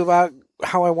talking to you about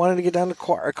how I wanted to get down to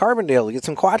Carbondale to get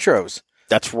some Quattros.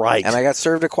 That's right. And I got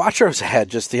served a Quattro's ad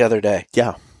just the other day.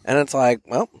 Yeah. And it's like,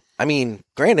 well, I mean,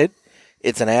 granted,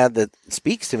 it's an ad that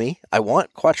speaks to me. I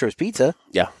want Quattro's Pizza.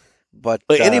 Yeah. But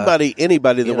anybody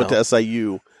that went to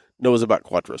SIU knows about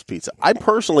Quattro's Pizza. I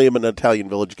personally am an Italian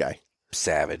Village guy.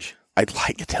 Savage. I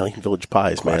like Italian Village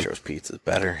pies, man. Quattro's Pizza is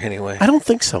better anyway. I don't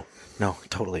think so. No,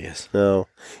 it totally is. No.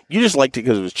 You just liked it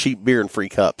because it was cheap beer and free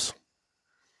cups.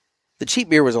 The cheap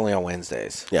beer was only on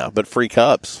Wednesdays. Yeah, but free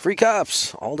cups. Free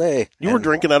cups all day. You were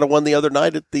drinking out of one the other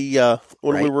night at the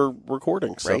when we were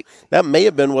recording. So that may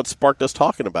have been what sparked us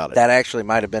talking about it. That actually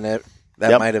might have been it.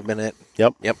 That might have been it.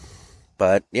 Yep.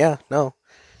 But yeah, no.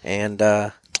 And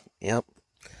yep.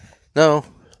 No.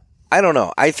 I don't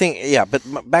know. I think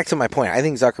but back to my point. I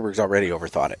think Zuckerberg's already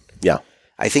overthought it. Yeah.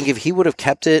 I think if he would have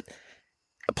kept it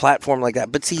a platform like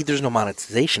that, but see, there's no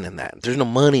monetization in that. There's no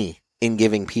money in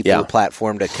giving people a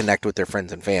platform to connect with their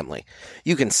friends and family.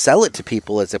 You can sell it to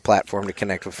people as a platform to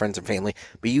connect with friends and family,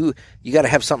 but you got to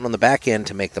have something on the back end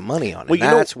to make the money on it. Well,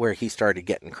 that's where he started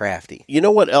getting crafty. You know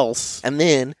what else? And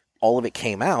then all of it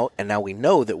came out, and now we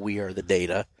know that we are the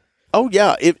data. Oh,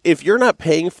 yeah. If you're not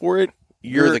paying for it,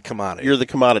 you're the commodity. You're the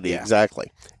commodity,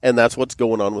 exactly. And that's what's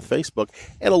going on with Facebook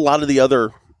and a lot of the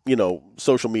other,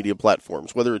 social media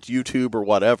platforms, whether it's YouTube or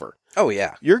whatever. Oh,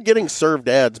 yeah. You're getting served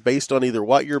ads based on either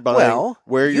what you're buying,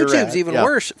 where you're at. YouTube's even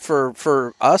worse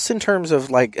for us in terms of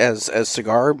like as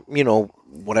cigar,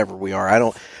 whatever we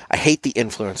are. I hate the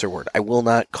influencer word. I will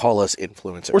not call us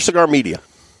influencers. Or cigar media.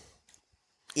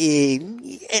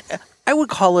 I would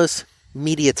call us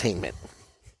mediatainment.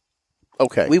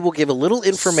 Okay. We will give a little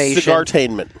information.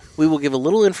 Cigartainment. We will give a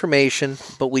little information,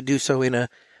 but we do so in a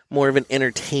more of an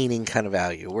entertaining kind of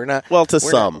value. We're not. Well, to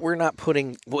some. We're not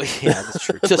putting. Well, yeah, that's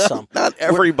true. To some. Not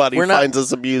everybody finds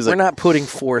us amusing. We're not putting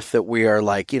forth that we are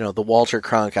like, the Walter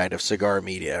Cronkite of cigar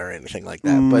media or anything like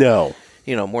that. But, no.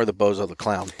 More the Bozo the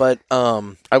Clown. But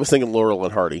I was thinking Laurel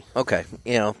and Hardy. Okay.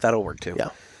 that'll work too. Yeah.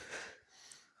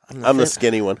 I'm the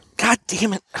skinny one. God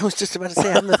damn it. I was just about to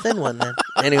say I'm the thin one then.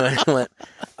 Anyway,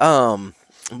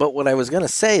 but what I was going to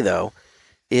say, though,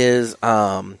 is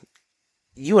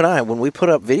you and I, when we put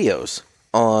up videos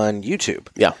on YouTube,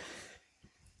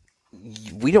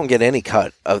 we don't get any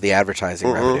cut of the advertising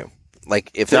revenue.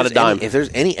 Like, if there's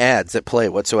any ads that play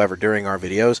whatsoever during our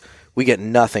videos, we get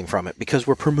nothing from it because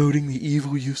we're promoting the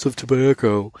evil use of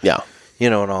tobacco. Yeah.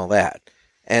 And all that.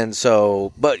 And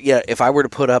so, but yeah, if I were to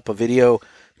put up a video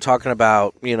talking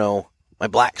about, my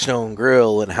Blackstone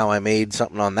grill and how I made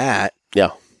something on that.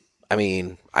 Yeah. I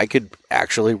mean, I could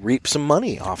actually reap some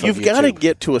money off of YouTube. You've got to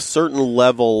get to a certain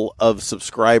level of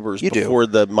subscribers before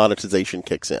the monetization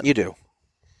kicks in. You do.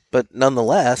 But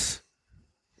nonetheless,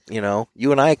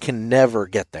 you and I can never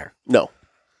get there. No.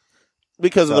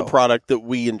 Because of the product that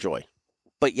we enjoy.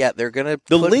 But yet they're going to...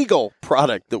 The legal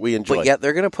product that we enjoy. But yet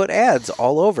they're going to put ads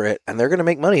all over it, and they're going to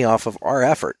make money off of our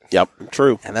effort. Yep,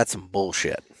 true. And that's some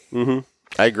bullshit. Mm-hmm.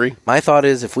 I agree. My thought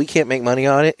is, if we can't make money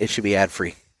on it, it should be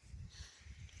ad-free.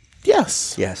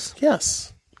 Yes. Yes.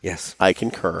 Yes. Yes. I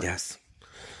concur. Yes.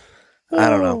 I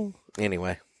don't know.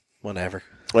 Anyway, whatever.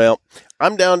 Well,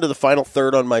 I'm down to the final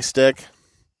third on my stick.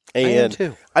 And I am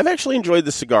too. I've actually enjoyed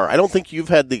the cigar. I don't think you've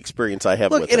had the experience I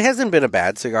have with it. Look, it hasn't been a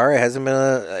bad cigar. It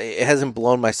hasn't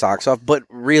blown my socks off. But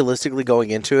realistically,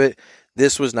 going into it,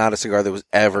 this was not a cigar that was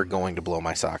ever going to blow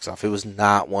my socks off. It was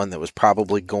not one that was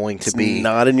probably going to be...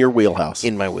 not in your wheelhouse.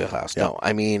 In my wheelhouse, no.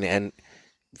 I mean, and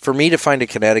for me to find a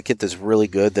Connecticut that's really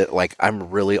good, that like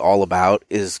I'm really all about,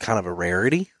 is kind of a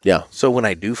rarity. Yeah. So when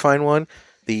I do find one,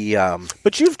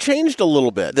 but you've changed a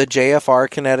little bit. The JFR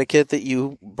Connecticut that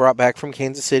you brought back from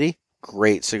Kansas City,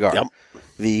 great cigar. Yep.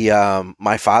 The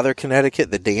My Father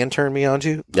Connecticut that Dan turned me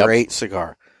onto, great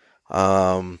cigar.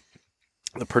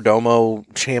 The Perdomo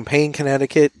Champagne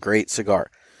Connecticut, great cigar.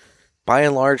 By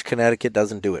and large, Connecticut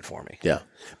doesn't do it for me. Yeah.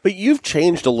 But you've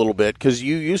changed a little bit because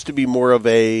you used to be more of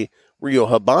a... Were you a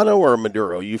Habano or a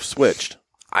Maduro? You've switched.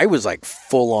 I was like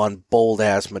full on bold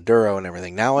ass Maduro and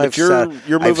everything. Now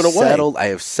you're moving away. I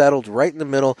have settled right in the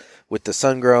middle with the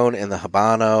sun grown and the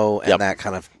Habano and that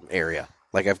kind of area.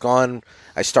 Like I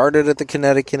started at the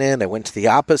Connecticut end. I went to the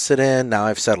opposite end. Now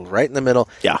I've settled right in the middle.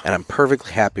 Yeah. And I'm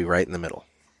perfectly happy right in the middle.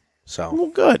 So. Well,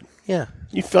 good. Yeah.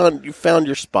 You found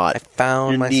your spot. I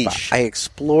found my niche. spot. I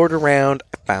explored around.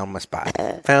 I found my spot.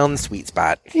 Found the sweet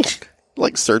spot.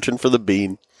 Like searching for the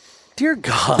bean. Dear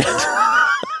God.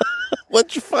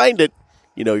 Once you find it,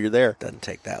 you're there. Doesn't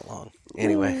take that long.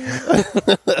 Anyway.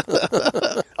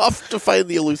 Off to find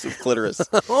the elusive clitoris.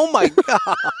 Oh, my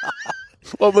God.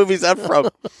 What movie's that from?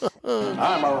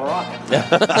 I'm a rocket.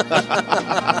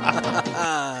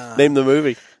 Name the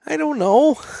movie. I don't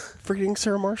know. Forgetting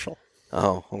Sarah Marshall.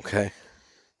 Oh, okay.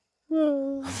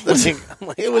 I'm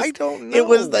like, I don't know. It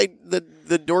was like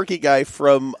the dorky guy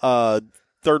from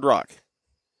Third Rock.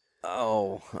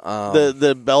 Oh,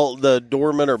 the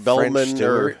doorman or bellman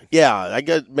Stewart? I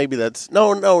guess maybe that's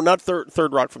no, not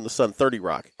Third Rock from the Sun, 30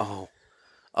 Rock.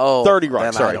 Oh, 30 Rock.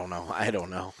 then Sorry, I don't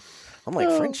know. I'm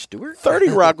like French Stewart. 30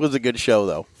 Rock was a good show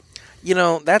though. You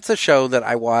know, that's a show that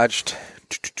I watched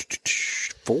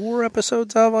 4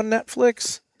 episodes of on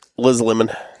Netflix. Liz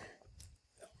Lemon.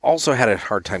 Also had a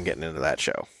hard time getting into that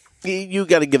show. You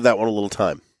got to give that one a little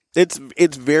time.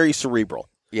 It's very cerebral.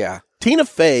 Yeah, Tina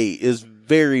Fey is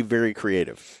very, very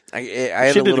creative. I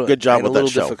had She did a good job with that show. I had a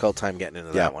little difficult time getting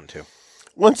into that one too.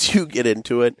 Once you get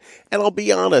into it, and I'll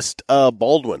be honest, Alec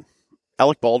Baldwin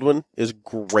is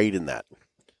great in that.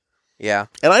 Yeah,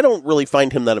 and I don't really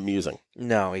find him that amusing.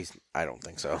 No, I don't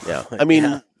think so. Yeah, I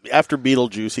mean, after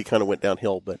Beetlejuice, he kind of went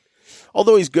downhill. But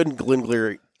although he's good in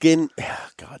Glengarry Glen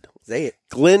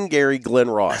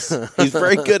Ross, he's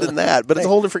very good in that. But it's a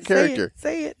whole different character.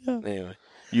 Say it. Anyway,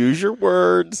 use your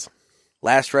words.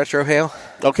 Last retro hail.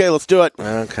 Okay, let's do it.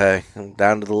 Okay, I'm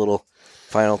down to the little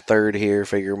final third here.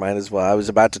 Figure might as well. I was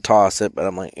about to toss it, but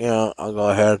I'm like, I'll go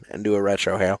ahead and do a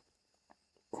retro hail.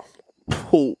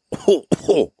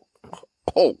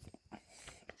 Oh.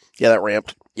 Yeah, that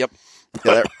ramped. Yep.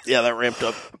 Yeah, that ramped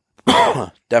up.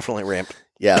 Definitely ramped.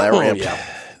 Yeah, that ramped. Yeah.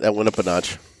 That went up a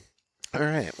notch. All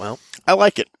right. Well, I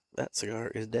like it. that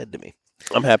cigar is dead to me.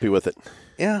 I'm happy with it.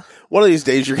 Yeah. One of these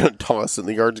days you're going to toss and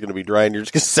the yard's going to be dry and you're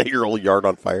just going to set your whole yard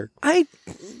on fire. I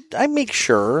make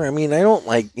sure. I mean, I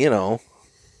don't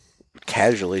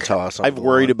casually toss them. I've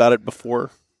worried about it before.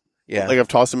 Yeah. Like I've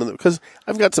tossed them because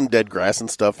I've got some dead grass and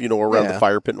stuff, around the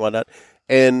fire pit and whatnot.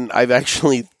 And I've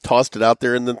actually tossed it out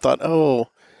there and then thought, oh,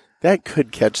 that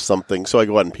could catch something. So I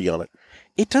go out and pee on it.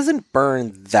 It doesn't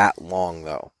burn that long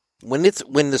though. When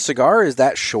the cigar is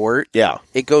that short,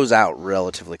 it goes out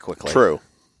relatively quickly. True.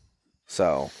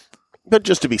 So, but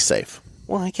just to be safe.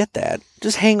 Well, I get that.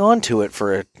 Just hang on to it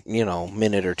for a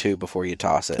minute or two before you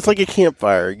toss it. It's like a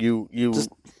campfire. You just,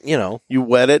 you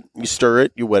wet it, you stir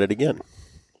it, you wet it again.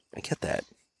 I get that.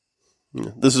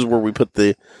 This is where we put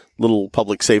the little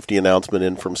public safety announcement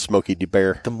in from Smokey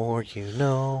DeBear. The more you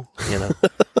know.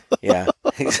 Yeah,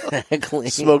 exactly.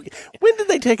 Smokey. When did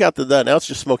they take out the now it's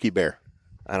just Smokey Bear?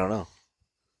 I don't know.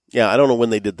 Yeah, I don't know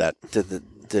when they did that.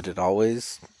 Did it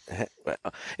always?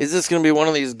 Is this going to be one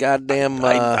of these goddamn?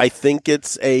 I think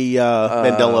it's a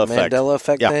Mandela effect. Mandela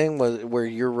effect thing, where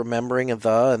you're remembering a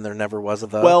and there never was a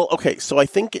the. Well, okay, so I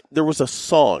think there was a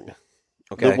song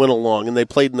that went along, and they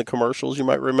played in the commercials. You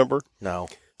might remember. No.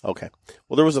 Okay.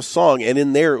 Well, there was a song, and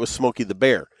in there it was Smokey the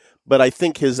Bear, but I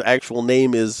think his actual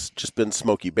name is just been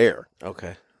Smokey Bear.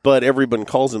 Okay. But everyone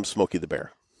calls him Smokey the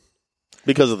Bear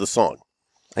because of the song.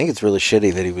 I think it's really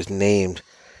shitty that he was named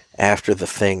after the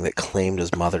thing that claimed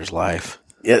his mother's life.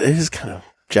 Yeah, it is kind of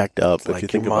jacked up if you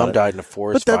think your about it. mom died in a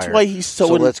forest fire. But that's why he's so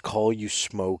let's call you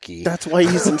Smokey. That's why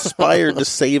he's inspired to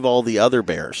save all the other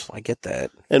bears. I get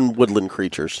that. And woodland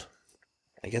creatures.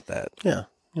 I get that. Yeah.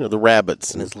 The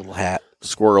rabbits. And his little hat.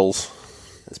 Squirrels.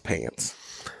 His pants.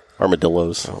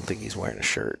 Armadillos. I don't think he's wearing a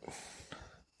shirt.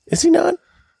 Is he not?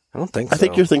 I don't think so. I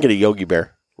think you're thinking of Yogi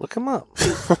Bear. Look him up.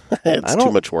 It's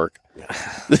too much work. God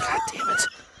damn it.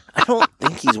 I don't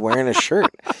think he's wearing a shirt.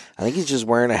 I think he's just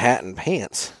wearing a hat and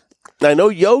pants. I know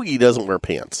Yogi doesn't wear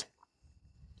pants.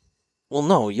 Well,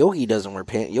 no, Yogi doesn't wear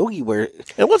pants. Yogi wear...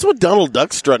 And what's with Donald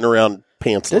Duck strutting around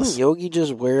pantsless? Didn't Yogi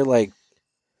just wear,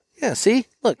 Yeah, see?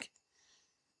 Look.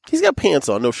 He's got pants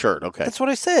on, no shirt. Okay. That's what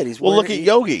I said. Look at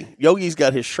Yogi. Yogi's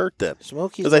got his shirt then.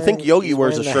 Because I think Yogi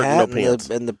wears a shirt and no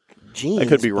pants. And the jeans. I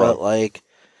could be wrong. But,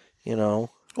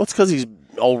 Well, it's because he's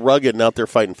all rugged and out there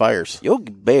fighting fires.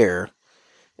 Yogi Bear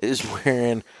is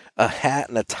wearing a hat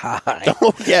and a tie.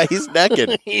 Oh, yeah, he's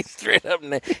naked. He's straight up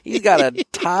naked. He's got a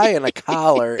tie and a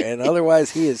collar, and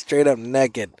otherwise he is straight up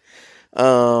naked.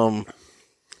 Where's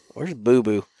Boo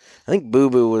Boo? I think Boo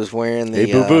Boo was wearing the...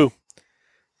 Hey, Boo Boo.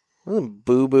 Wasn't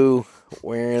Boo Boo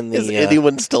wearing the... Is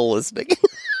anyone still listening?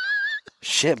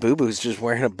 Shit, Boo Boo's just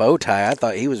wearing a bow tie. I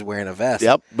thought he was wearing a vest.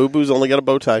 Yep, Boo Boo's only got a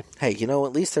bow tie. Hey,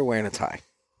 at least they're wearing a tie.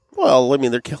 Well, I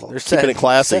mean, they're keeping it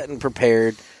classy. Set and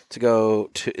prepared to go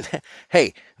to...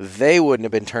 Hey, they wouldn't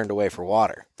have been turned away for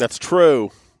water. That's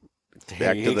true. You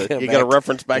got to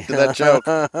reference back to that joke.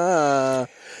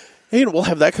 Hey, we'll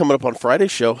have that coming up on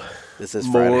Friday's show. This is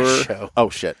Friday's show. Oh,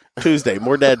 shit. Tuesday,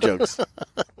 more dad jokes.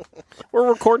 We're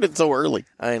recording so early.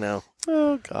 I know.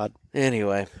 Oh, God.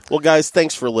 Anyway. Well, guys,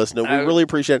 thanks for listening. We really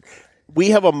appreciate it.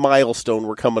 We have a milestone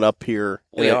we're coming up here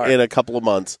in a couple of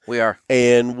months. We are.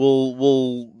 And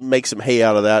we'll make some hay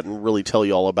out of that and really tell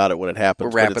you all about it when it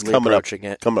happens. We're rapidly approaching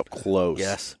it. Coming up close.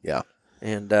 Yes. Yeah.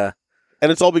 And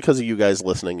And it's all because of you guys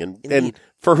listening. And Indeed.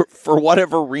 for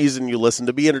whatever reason you listen,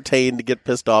 to be entertained, to get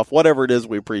pissed off, whatever it is,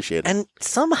 we appreciate it. And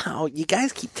somehow you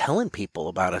guys keep telling people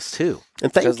about us too.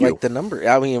 And thank you. Because like the number,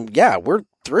 I mean, yeah, we're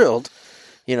thrilled.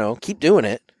 Keep doing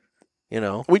it.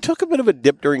 We took a bit of a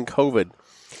dip during COVID,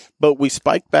 but we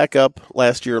spiked back up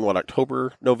last year in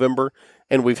October, November,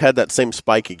 and we've had that same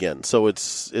spike again. So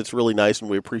it's really nice, and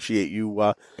we appreciate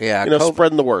you.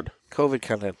 Spreading the word. COVID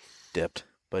kind of dipped,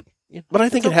 but I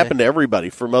think it happened to everybody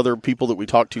from other people that we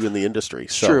talked to in the industry.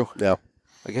 So, true. Yeah.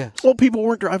 I guess. Well, people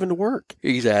weren't driving to work.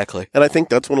 Exactly. And I think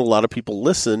that's when a lot of people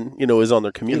listen, is on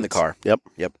their commute. In the car. Yep.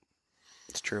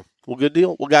 It's true. Well, good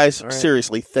deal. Well, guys, right.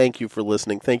 Seriously, thank you for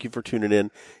listening. Thank you for tuning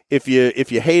in. If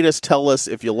you hate us, tell us.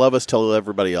 If you love us, tell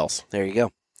everybody else. There you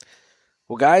go.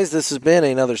 Well, guys, this has been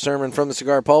another sermon from the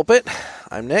Cigar Pulpit.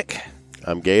 I'm Nick.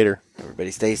 I'm Gator.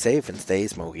 Everybody stay safe and stay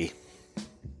smoky.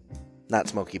 Not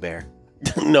Smokey Bear.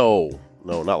 No,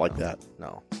 not like that.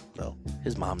 No. No.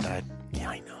 His mom died. Yeah,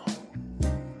 I know.